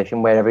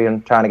transition where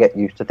everyone's trying to get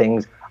used to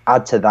things.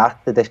 Add to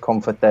that the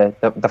discomfort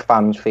the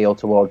fans feel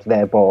towards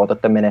their board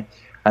at the minute,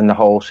 and the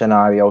whole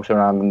scenario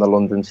surrounding the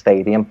London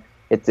Stadium.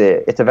 It's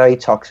a very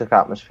toxic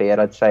atmosphere,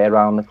 I'd say,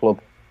 around the club.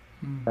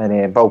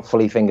 And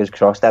hopefully, fingers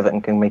crossed,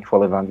 Everton can make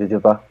full advantage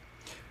of that.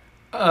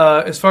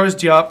 As far as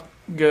Diop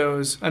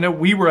goes, I know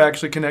we were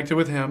actually connected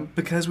with him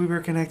because we were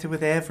connected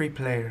with every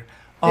player,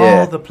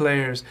 all the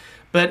players.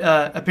 But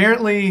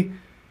apparently,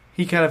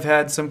 he kind of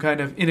had some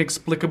kind of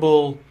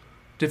inexplicable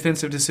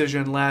defensive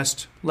decision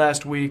last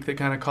week that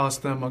kind of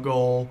cost them a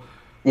goal.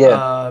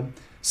 Yeah.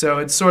 So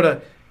it's sort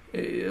of,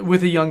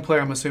 with a young player,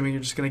 I'm assuming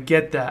you're just going to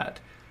get that.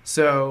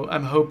 So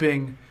I'm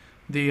hoping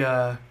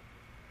the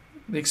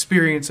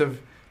experience of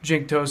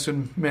Cenk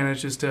Tosun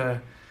manages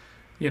to,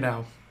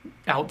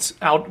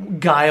 out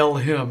guile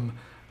him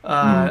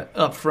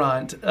up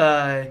front.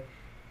 I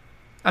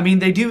mean,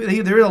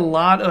 there are a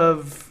lot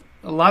of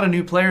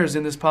new players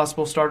in this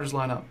possible starters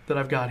lineup that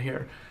I've got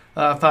here.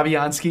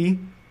 Fabianski,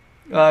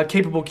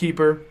 capable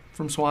keeper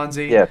from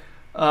Swansea.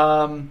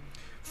 Yeah.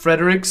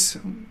 Fredericks,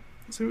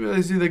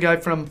 is he the guy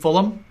from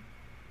Fulham?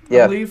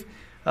 Yeah. I believe.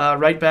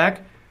 Right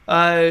back.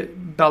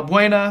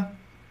 Balbuena,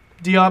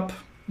 Diop,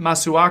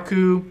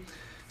 Masuaku,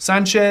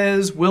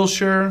 Sanchez,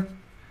 Wilshere,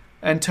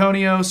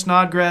 Antonio,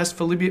 Snodgrass,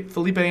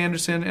 Felipe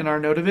Anderson, and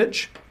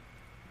Arnautovic.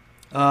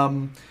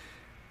 And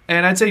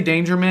I'd say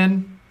danger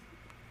men.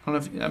 I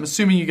don't know I'm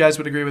assuming you guys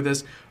would agree with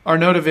this.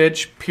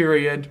 Arnautovic,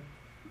 period.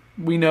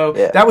 We know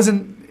that was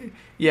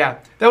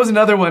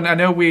another one. I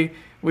know we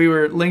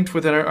were linked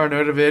with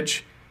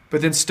Arnautovic,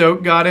 but then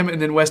Stoke got him,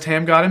 and then West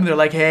Ham got him. They're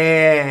like,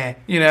 hey,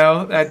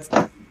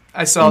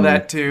 I saw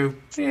that too.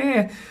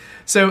 Yeah.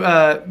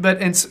 So,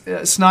 but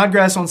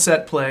Snodgrass on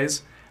set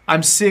plays.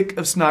 I'm sick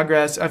of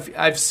Snodgrass.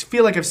 I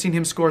feel like I've seen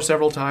him score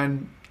several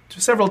times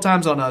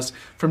on us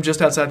from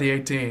just outside the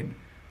 18.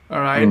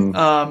 All right.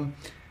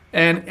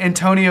 And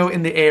Antonio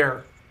in the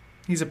air.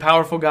 He's a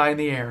powerful guy in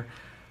the air.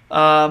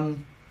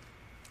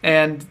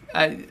 And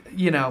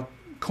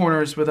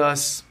corners with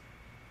us.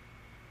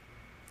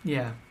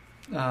 Yeah.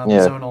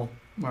 Zonal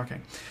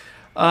marking.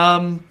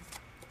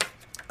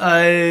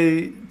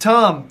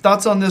 Tom,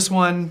 thoughts on this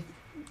one?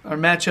 Our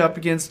matchup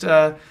against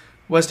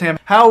West Ham.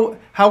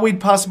 How we'd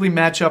possibly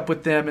match up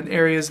with them in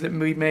areas that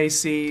we may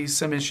see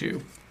some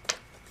issue.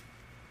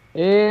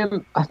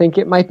 I think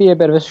it might be a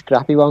bit of a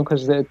scrappy one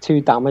because they're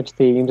two damaged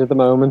teams at the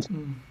moment.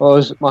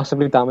 Was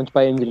massively damaged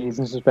by injuries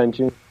and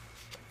suspension,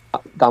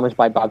 damaged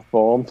by bad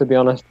form, to be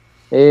honest.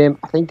 I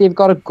think they've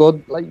got a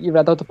good, like you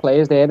read out the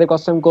players there, they've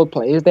got some good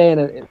players there,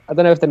 and I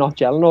don't know if they're not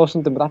gelling or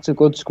something, but that's a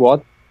good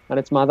squad, and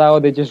it's mad how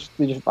they just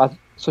had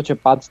such a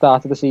bad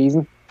start to the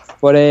season.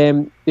 But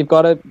they've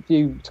got a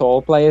few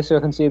tall players, so I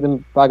can see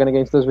them bagging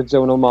against us with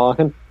zonal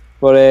marking.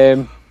 But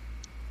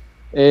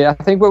I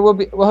think we'll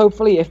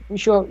hopefully, if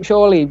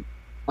surely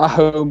at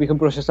home we can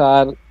brush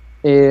aside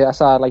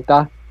like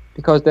that,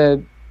 because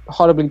they're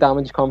horribly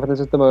damaged confidence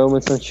at the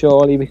moment, and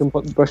surely we can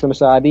brush them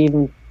aside.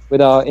 Even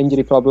with our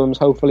injury problems,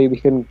 hopefully we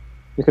can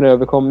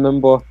overcome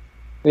them. But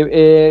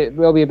it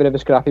will be a bit of a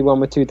scrappy one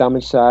with two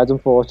damaged sides,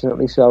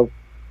 unfortunately. So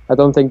I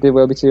don't think there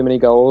will be too many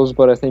goals,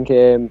 but I think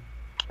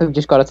we've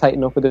just got to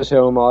tighten up with this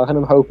home mark, and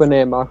I'm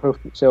hoping Marco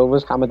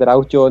Silva's hammered it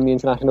out during the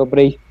international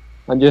break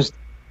and just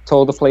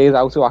told the players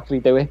how to actually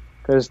do it,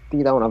 because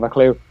they don't have a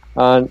clue.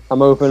 And I'm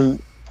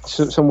hoping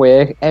some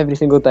work every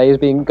single day is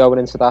being going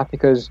into that,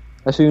 because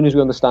as soon as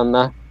we understand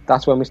that,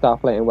 that's when we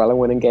start playing well and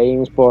winning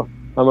games. But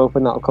I'm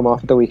hoping that'll come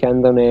off at the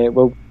weekend, and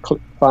we'll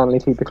finally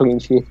keep the clean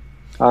sheet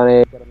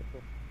and get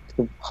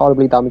a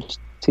horribly damaged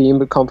team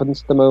with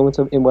confidence at the moment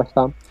in West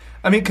Ham.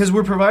 I mean, because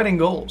we're providing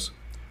goals,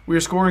 we're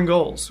scoring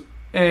goals,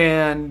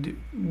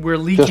 and we're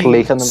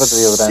leaking them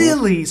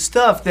silly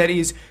stuff that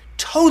is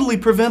totally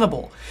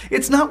preventable.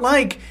 It's not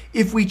like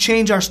if we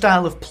change our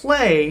style of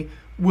play,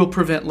 we'll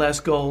prevent less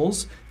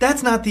goals.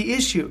 That's not the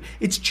issue.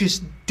 It's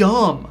just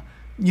dumb.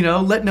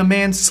 Letting a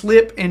man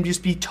slip and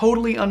just be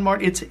totally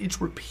unmarked.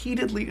 It's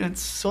repeatedly, and it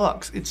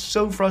sucks. It's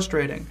so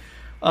frustrating.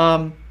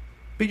 But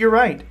you're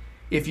right.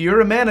 If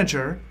you're a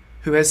manager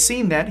who has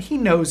seen that, he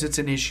knows it's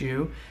an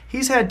issue.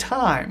 He's had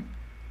time,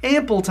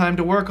 ample time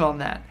to work on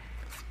that.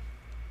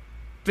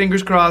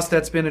 Fingers crossed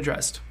that's been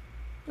addressed.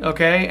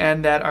 Okay?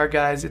 And that our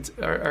guys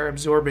are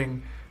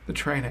absorbing the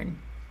training.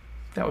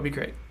 That would be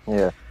great.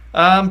 Yeah.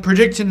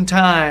 Prediction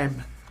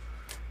time.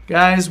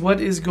 Guys, what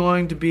is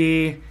going to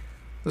be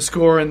the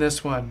score in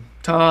this one?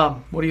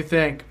 Tom, what do you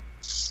think?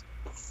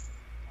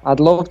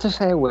 I'd love to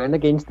say a win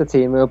against the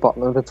team who are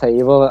bottom of the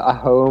table at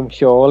home,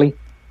 surely.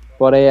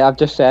 But I've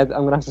just said,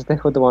 I'm going to have to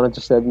stick with the one I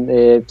just said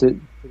to the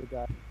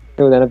guy.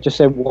 So then I've just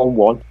said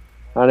 1-1.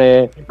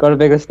 And got a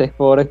bigger stick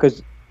for it,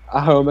 because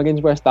at home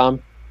against West Ham,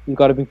 you've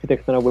got to be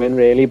predicting a win,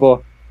 really.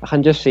 But I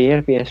can just see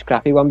it being a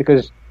scrappy one,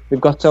 because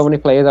we've got so many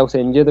players out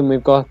injured, and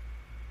we've got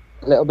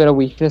a little bit of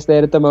weakness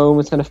there at the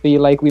moment, and I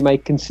feel like we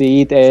might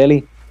concede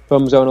early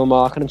from zonal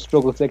marking and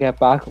struggle to get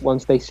back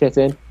once they sit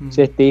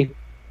deep.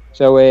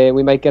 So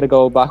we might get a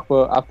goal back,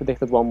 but I've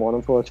predicted 1-1,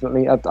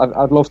 unfortunately.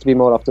 I'd love to be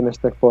more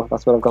optimistic, but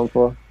that's what I've gone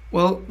for.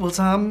 Well,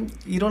 Tom,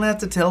 you don't have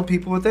to tell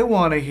people what they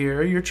want to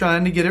hear. You're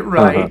trying to get it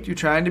right. You're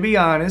trying to be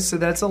honest, so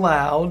that's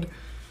allowed.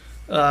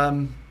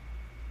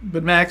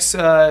 But Max,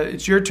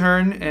 it's your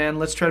turn, and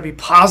let's try to be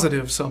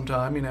positive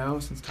sometime,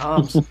 since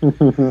Tom's...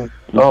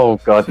 Oh,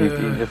 God,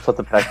 you just put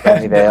the pressure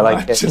on me there. No,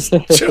 just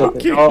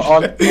joking.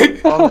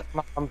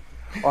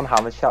 On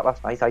Hammer's chat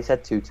last night, I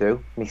said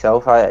 2-2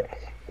 myself.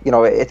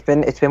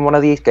 It's been one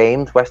of these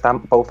games, West Ham,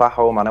 both at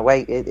home and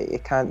away.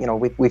 It can't,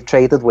 we've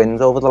traded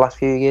wins over the last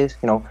few years.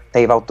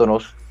 They've outdone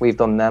us, we've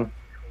done them.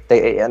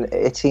 And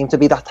it seemed to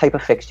be that type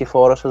of fixture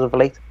for us as of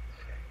late.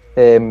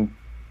 I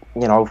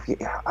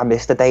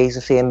miss the days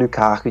of seeing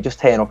Lukaku just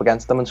turn up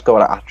against them and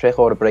score a hat-trick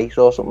or a brace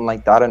or something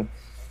like that. And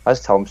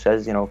as Tom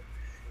says,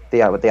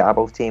 they are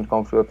both teams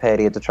going through a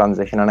period of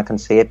transition, and I can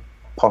see it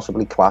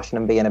possibly clashing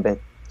and being a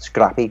bit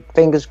scrappy.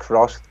 Fingers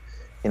crossed,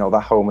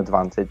 that home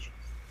advantage.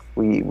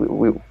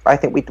 I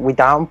think we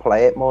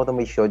downplay it more than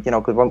we should,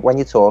 because when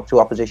you talk to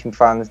opposition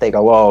fans, they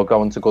go,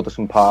 going to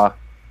Goodison Park.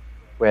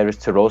 Whereas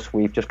to us,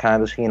 we've just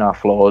kind of seen our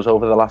flaws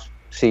over the last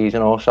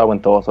season or so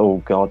and thought, oh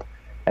God,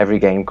 every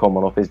game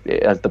coming up has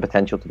the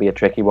potential to be a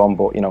tricky one.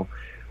 But,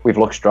 we've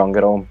looked strong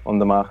at home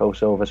under Marco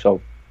Silva, so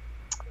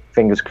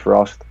fingers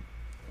crossed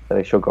that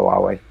it should go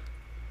our way.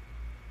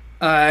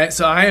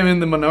 So I am in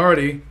the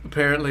minority,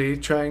 apparently,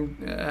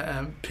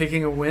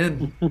 picking a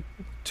win.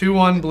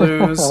 2-1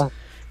 Blues.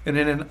 And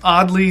in an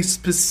oddly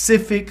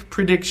specific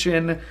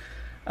prediction,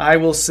 I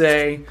will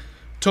say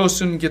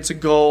Tosun gets a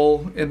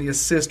goal, and the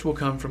assist will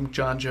come from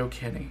John Joe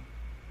Kenny.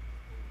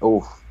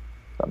 Oh,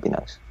 that'd be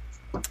nice.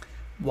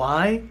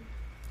 Why?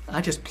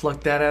 I just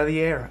plucked that out of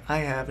the air. I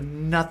have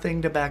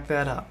nothing to back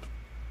that up.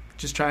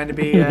 Just trying to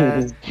be,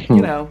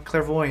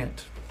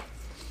 clairvoyant.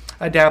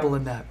 I dabble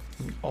in that.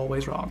 I'm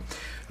always wrong.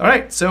 All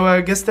right, so I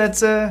guess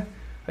that's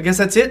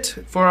it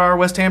for our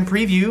West Ham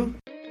preview.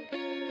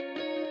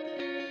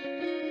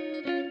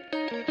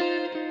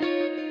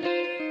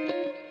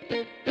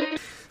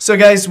 So,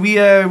 guys, we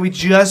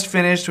just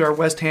finished our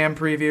West Ham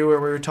preview where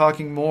we were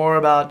talking more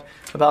about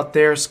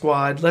their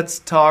squad. Let's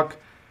talk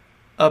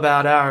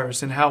about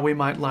ours and how we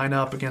might line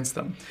up against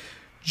them.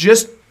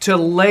 Just to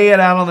lay it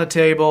out on the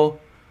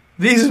table,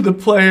 These are the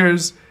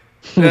players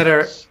that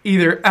are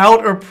either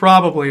out or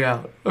probably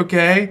out,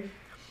 okay?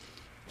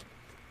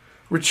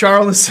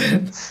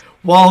 Richarlison,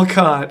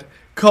 Walcott,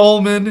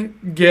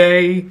 Coleman,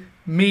 Gay,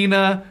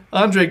 Mina,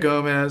 Andre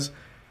Gomez,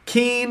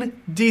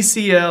 Keane,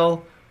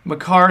 DCL,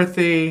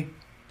 McCarthy.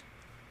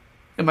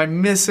 Am I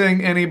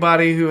missing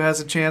anybody who has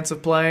a chance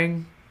of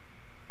playing?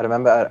 I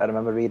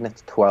remember reading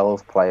it's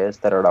 12 players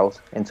that are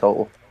out in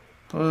total.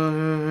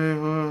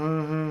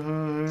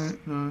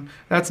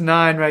 That's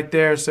 9 right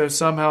there, so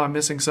somehow I'm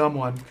missing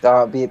someone.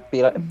 Might be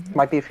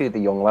a few of the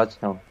young lads,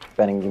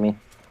 Beningame,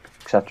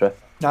 etc.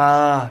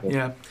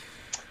 Yeah.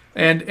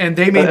 And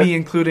they may be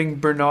including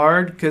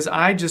Bernard, because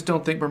I just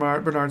don't think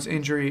Bernard's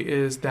injury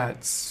is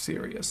that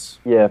serious.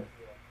 Yeah.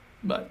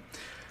 But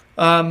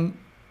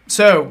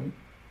so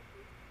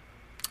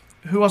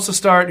who wants to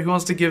start? Who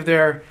wants to give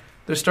their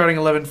starting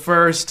 11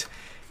 first?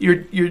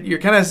 You're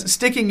kind of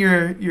sticking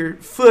your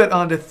foot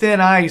onto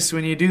thin ice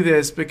when you do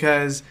this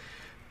because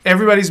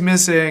everybody's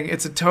missing.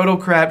 It's a total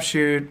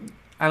crapshoot.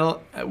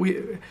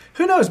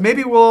 Who knows?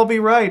 Maybe we'll all be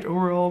right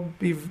or we'll all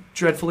be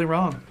dreadfully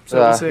wrong. So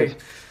we'll see.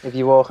 If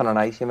you walk on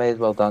ice, you may as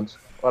well dance.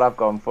 What I've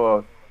gone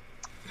for: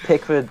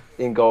 Pickford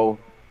in goal,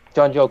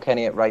 John Joe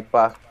Kenny at right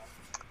back.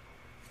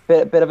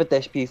 Bit of a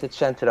dispute at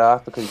centre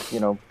half because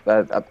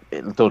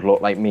it does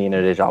look like Mina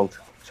is out.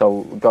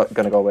 So going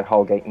to go with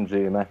Holgate and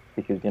Zuma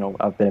because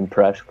I've been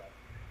impressed.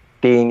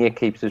 Digne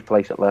keeps his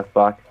place at left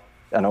back,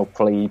 and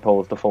hopefully he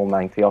pulls the full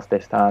 90 off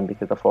this time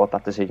because I thought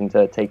that decision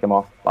to take him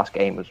off last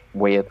game was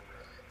weird.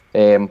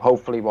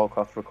 Hopefully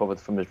Walcott's recovered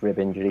from his rib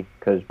injury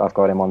because I've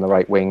got him on the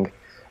right wing.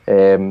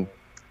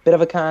 Bit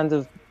of a kind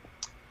of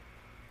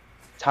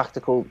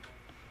tactical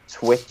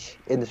switch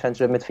in the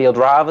centre of midfield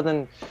rather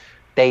than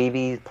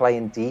Davies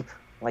playing deep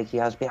like he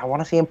has been. I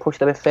want to see him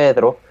pushed a bit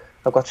further up.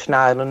 I've got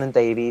Schneiderlin and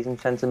Davies in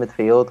centre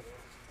midfield.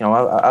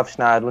 I've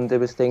Schneiderlin do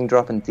his thing,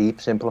 dropping deep,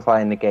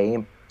 simplifying the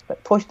game.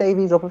 But push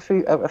Davies up a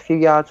few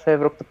yards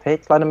further up the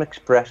pitch. Let him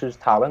express his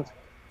talent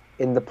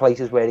in the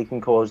places where he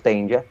can cause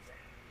danger.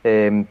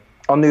 On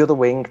the other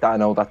wing, I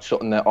know that's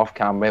something that off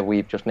camera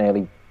we've just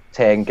nearly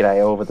turned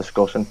grey over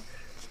discussing.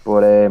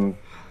 But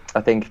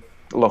I think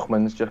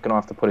Lookman's just going to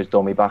have to put his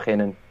dummy back in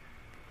and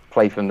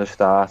play from the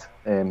start.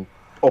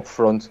 Up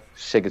front,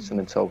 Sigurdsson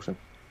and Tosun.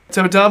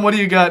 So, Tom, what do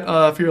you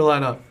got for your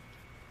lineup?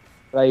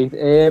 Right,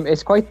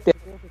 it's quite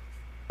difficult.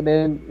 And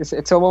then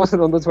it's almost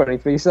an under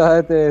 23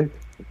 side.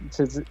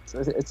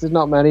 It's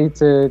not many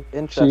to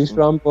choose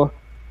from, but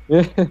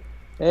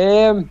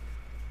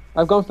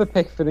I've gone for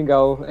Pickford in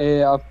goal,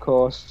 of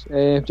course.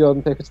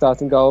 Jordan Pickford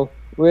starting goal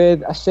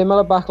with a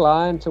similar back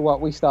line to what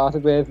we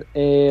started with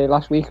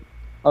last week.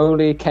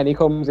 Only Kenny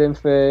comes in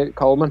for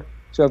Coleman,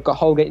 so I've got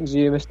Holgate and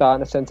Zuma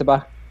starting at centre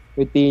back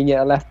with Digne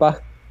at left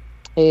back.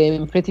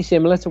 Pretty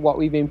similar to what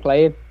we've been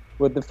playing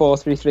with the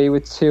 4-3-3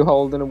 with 2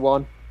 holding and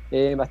 1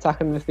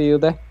 attacking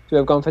midfielder. So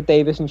I've gone for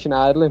Davis and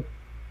Schneiderlin.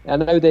 I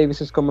know Davis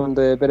has come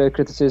under a bit of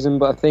criticism,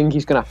 but I think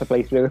he's going to have to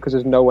play through it because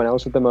there's no one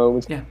else at the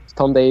moment. Yeah.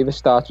 Tom Davis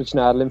starts with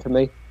Schneiderlin for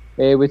me,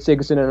 with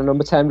Sigurdsson in a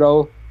number 10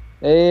 role.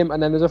 And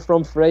then there's a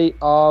front three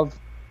of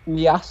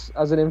Nias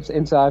as an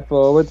inside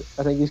forward.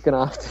 I think he's going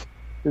to have to...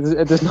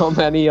 There's not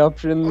many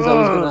options. So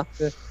he's going to have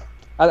to...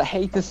 I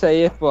hate to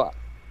say it, but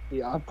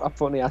yeah, I've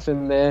put Nias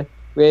in there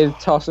with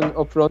Tosun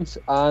up front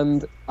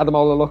and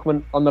Ademola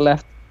Lookman on the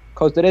left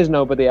because there is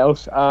nobody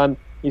else and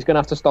he's going to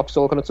have to stop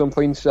sulking at some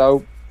point,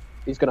 so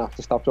he's going to have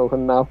to stop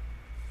sulking now.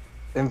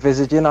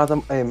 Envisaging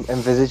Oumar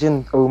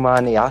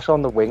Niasse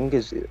on the wing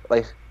is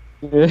like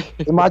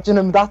imagine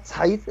him that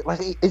tight,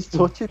 like his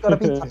touch has got to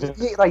be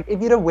tight. Like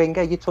if you're a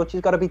winger, your touch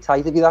has got to be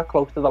tight. If you're that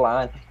close to the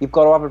line, you've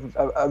got to have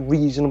a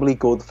reasonably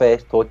good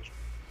first touch.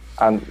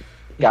 And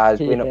guys,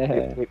 we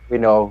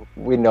know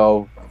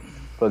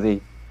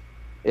bloody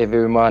if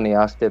Oumar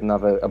Niasse didn't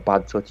have a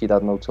bad touch, he'd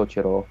have no touch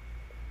at all.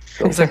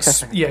 So. He's like,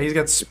 he's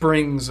got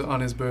springs on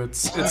his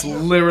boots. It's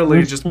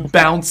literally just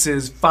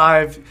bounces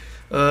 5.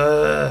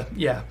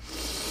 Yeah.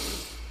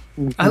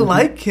 I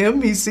like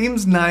him. He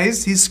seems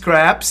nice. He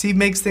scraps. He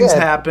makes things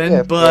happen.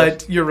 Yeah,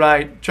 but you're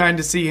right. Trying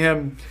to see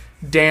him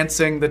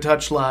dancing the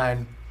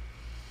touchline.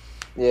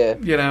 Yeah.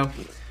 You know.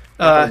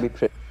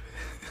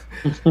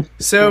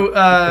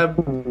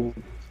 So,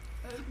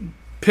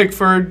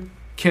 Pickford,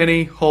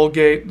 Kenny,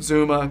 Holgate,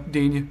 Zuma,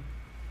 Digne.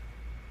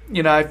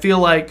 I feel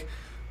like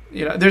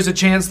there's a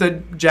chance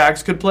that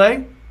Jags could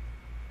play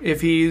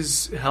if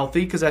he's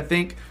healthy because I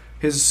think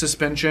his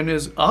suspension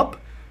is up.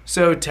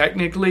 So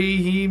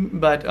technically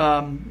but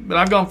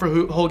I've gone for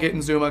Holgate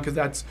and Zuma because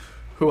that's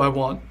who I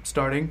want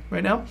starting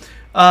right now.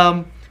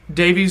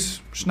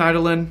 Davies,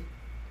 Schneiderlin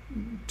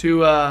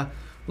to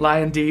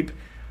Lion Deep.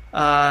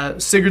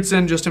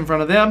 Sigurdsson just in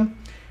front of them.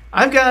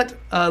 I've got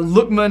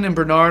Lookman and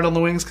Bernard on the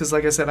wings because,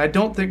 like I said, I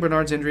don't think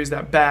Bernard's injury is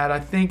that bad. I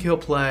think he'll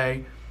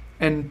play.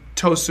 And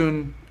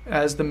Tosun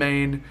as the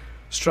main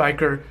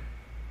striker.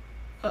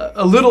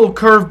 A little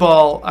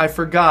curveball I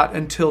forgot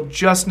until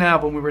just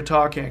now when we were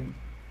talking.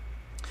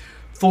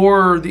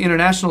 For the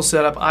international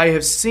setup, I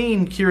have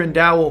seen Kieran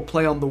Dowell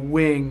play on the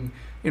wing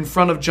in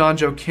front of John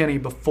Joe Kenny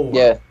before.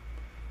 Yeah.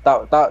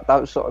 that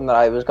was something that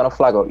I was going to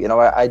flag up. You know,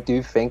 I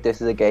do think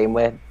this is a game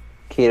where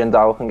Kieran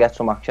Dowell can get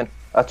some action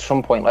at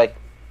some point. Like,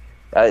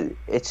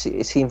 it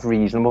seems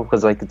reasonable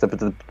because like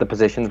the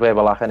positions where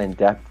we're lacking in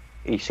depth,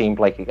 he seemed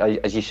like,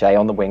 as you say,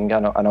 on the wing. I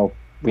know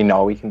we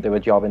know he can do a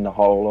job in the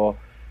hole or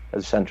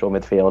as a central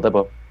midfielder,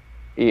 but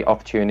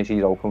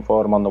opportunities open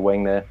for him on the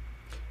wing there.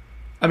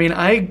 I mean,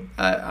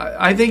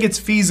 I think it's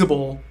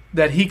feasible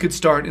that he could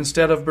start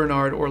instead of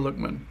Bernard or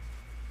Lookman.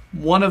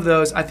 One of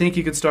those, I think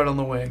he could start on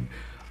the wing.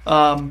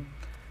 And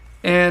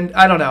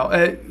I don't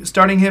know,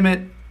 starting him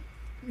at,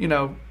 you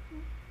know,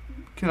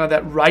 kind of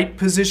that right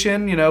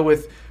position, you know,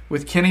 with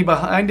Kenny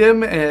behind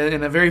him and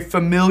in a very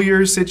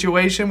familiar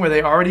situation where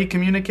they already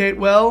communicate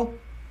well.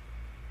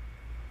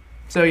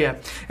 So, yeah.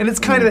 And it's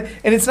kind of,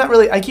 and it's not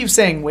really, I keep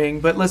saying wing,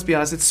 but let's be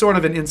honest, it's sort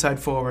of an inside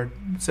forward.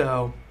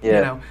 So, you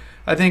know,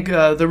 I think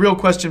the real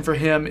question for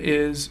him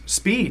is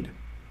speed.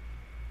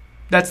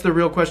 That's the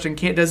real question.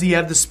 Does he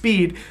have the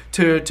speed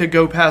to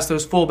go past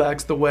those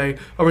fullbacks the way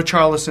a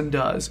Richarlison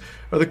does,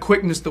 or the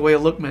quickness the way a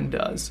Lookman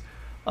does?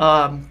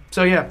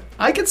 So yeah,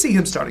 I can see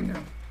him starting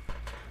now.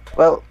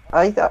 Well,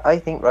 I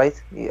think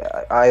right.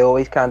 Yeah, I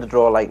always kind of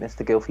draw a likeness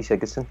to Gylfi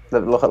Sigurdsson.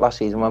 Look at last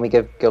season when we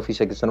gave Gylfi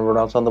Sigurdsson a run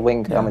out on the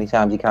wing. Yeah. How many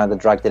times he kind of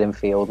dragged it in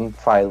field and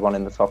fired one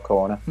in the top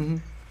corner. Mm-hmm.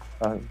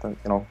 You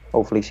know,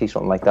 hopefully see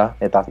something like that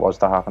if that was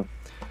to happen.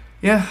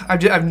 Yeah,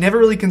 I've never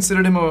really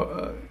considered him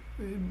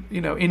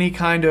any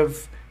kind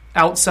of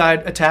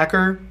outside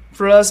attacker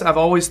for us. I've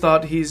always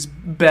thought he's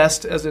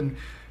best as an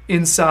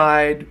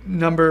inside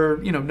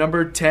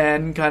number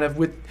 10, kind of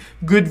with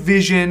good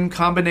vision,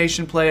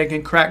 combination play,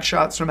 can crack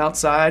shots from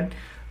outside.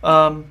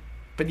 But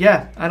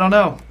yeah, I don't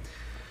know.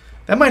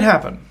 That might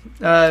happen.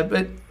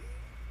 But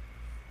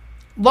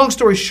long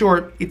story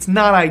short, it's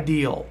not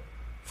ideal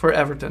for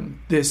Everton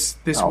this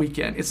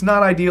weekend. It's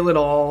not ideal at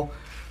all.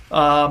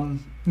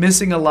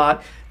 Missing a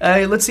lot.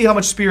 Let's see how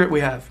much spirit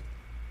we have.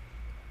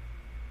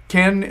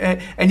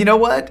 And you know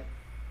what?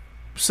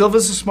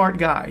 Silva's a smart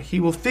guy. He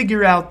will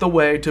figure out the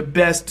way to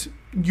best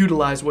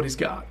utilize what he's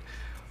got.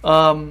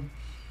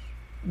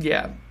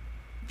 Yeah.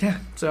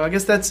 So I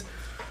guess that's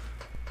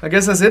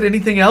it.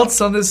 Anything else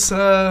on this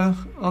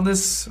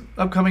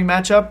upcoming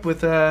matchup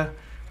with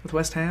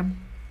West Ham?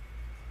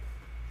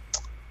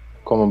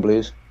 Come on,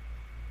 Blues.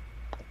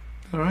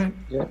 All right.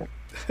 Yeah.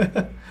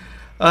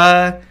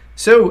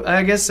 So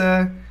I guess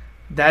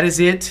that is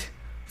it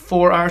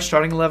for our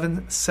starting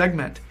 11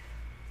 segment.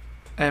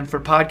 And for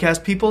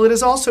podcast people, it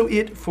is also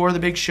it for the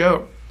big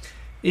show.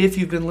 If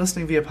you've been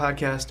listening via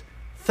podcast,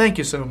 thank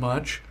you so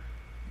much.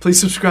 Please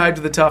subscribe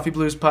to the Toffee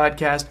Blues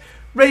podcast.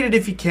 Rate it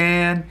if you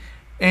can.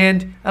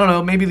 And, I don't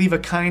know, maybe leave a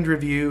kind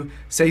review.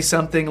 Say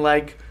something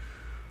like,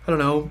 I don't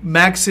know,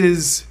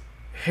 Max's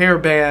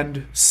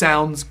hairband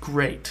sounds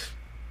great.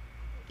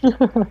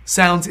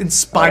 Sounds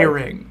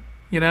inspiring,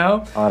 you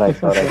know? All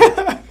right.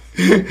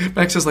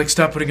 Max is like,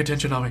 stop putting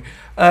attention on me.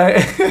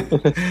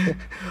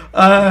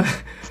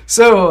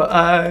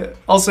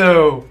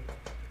 Also,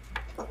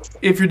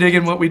 if you're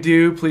digging what we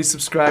do, please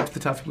subscribe to the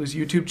Toffee Blues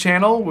YouTube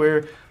channel.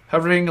 We're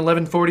hovering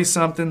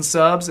 1140-something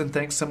subs, and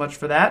thanks so much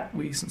for that.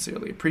 We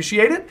sincerely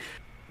appreciate it.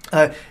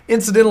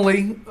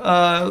 Incidentally,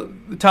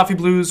 the Toffee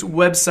Blues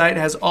website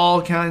has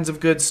all kinds of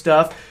good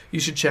stuff. You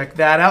should check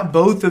that out.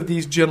 Both of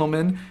these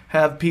gentlemen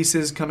have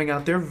pieces coming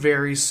out there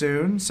very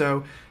soon,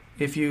 so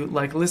if you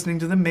like listening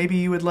to them, maybe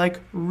you would like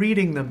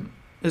reading them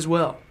as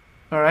well.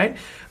 All right?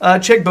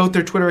 Check both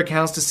their Twitter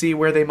accounts to see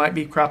where they might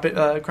be cropping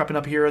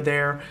up here or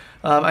there.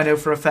 I know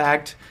for a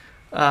fact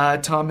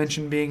Tom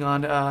mentioned being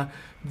on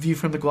View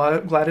from the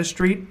Gladys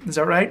Street. Is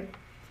that right?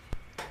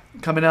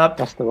 Coming up.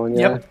 That's the one,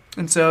 yeah. Yep.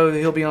 And so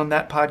he'll be on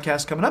that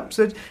podcast coming up.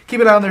 So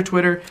keep an eye on their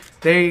Twitter.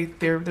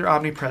 They're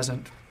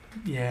omnipresent.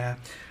 Yeah.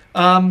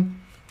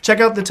 Check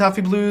out the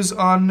Toffee Blues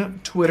on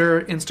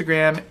Twitter,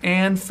 Instagram,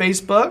 and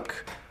Facebook.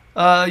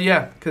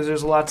 Because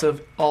there's lots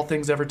of all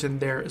things Everton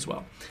there as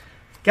well.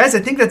 Guys,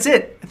 I think that's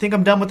it. I think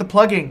I'm done with the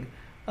plugging.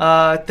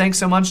 Thanks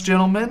so much,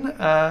 gentlemen.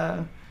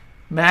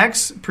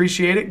 Max,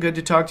 appreciate it. Good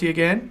to talk to you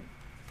again.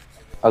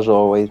 As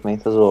always, mate.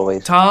 As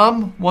always.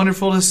 Tom,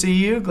 wonderful to see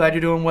you. Glad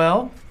you're doing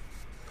well.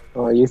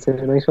 Oh, you too.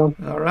 Nice one.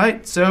 All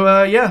right.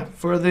 So,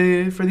 for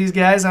these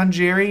guys, I'm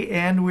Jerry,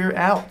 and we're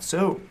out.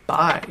 So,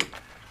 bye.